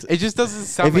 Shit. it just doesn't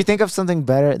sound. If you like, think of something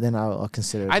better, then I'll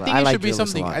consider it. I but think it like should be Drillers a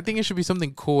something. lot. I think it should be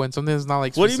something cool and something that's not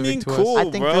like. What do you specific mean to cool? Us.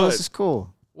 I think bro. Drillers is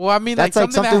cool. Well, I mean, That's like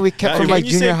like something we kept Yeah, from when like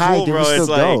you say junior high. cool, Dude, bro, we it's still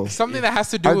like- go. something that has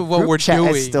to do Our with what group we're chat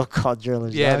doing. is still called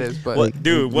Drillers. Yeah, it dog. is. But What, like,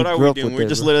 dude? we What are grew we up with doing? We're it,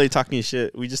 just bro. literally talking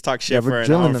shit. We just talk Yeah, shit for we're an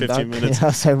drilling hour, them, 15 dog. minutes. I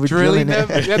was like, we're drilling drilling them.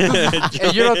 them.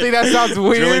 And you don't think that sounds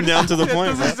weird? Drilling down to the That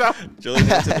point, doesn't bro. sound- Drilling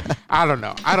down to the I don't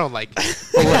know. I don't like it.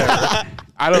 But whatever.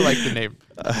 I don't like the name.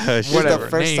 This is Whatever. the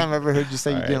first Name. time I ever heard you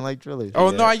say you Alright. didn't like Drillers.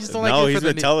 Oh no, I just don't like no, it. he's for the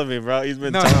been name. telling me, bro. He's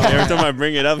been No, telling no. me every time I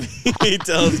bring it up. He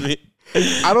tells me.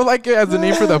 I don't like it as a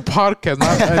name for the podcast,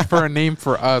 not for a name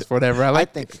for us. Whatever. I I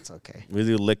like. think it's okay. We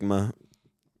do Ligma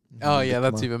Oh yeah,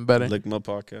 that's even better. Ligma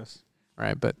podcast. All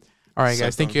right, but all right,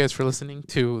 guys. So Thank fun. you guys for listening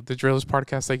to the Drillers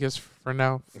podcast. I guess for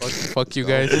now, fuck you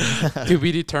guys. To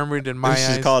be determined in my This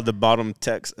is eyes. called the Bottom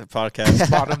Text podcast.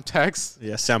 Bottom text.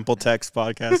 Yeah, sample text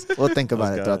podcast. We'll think about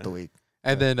Let's it go. throughout the week.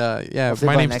 And then, yeah, Hopefully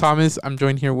my by name's next- Thomas. I'm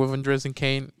joined here with Andres and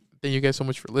Kane. Thank you guys so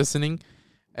much for listening.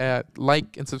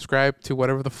 Like and subscribe to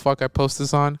whatever the fuck I post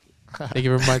this on. Thank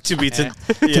you very much. to be And-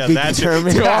 yeah, be that's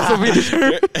determined. To also be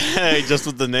determined. Hey, just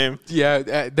with the name.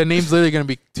 Yeah, the name's literally going to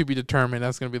be to be determined.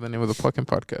 That's going to be the name of the fucking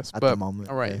podcast. At But the moment.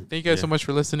 all right. yeah. Thank you guys so Yeah. much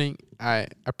for listening. I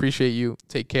appreciate you.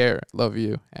 Take care. Love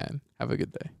you. And have a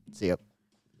good day. See ya.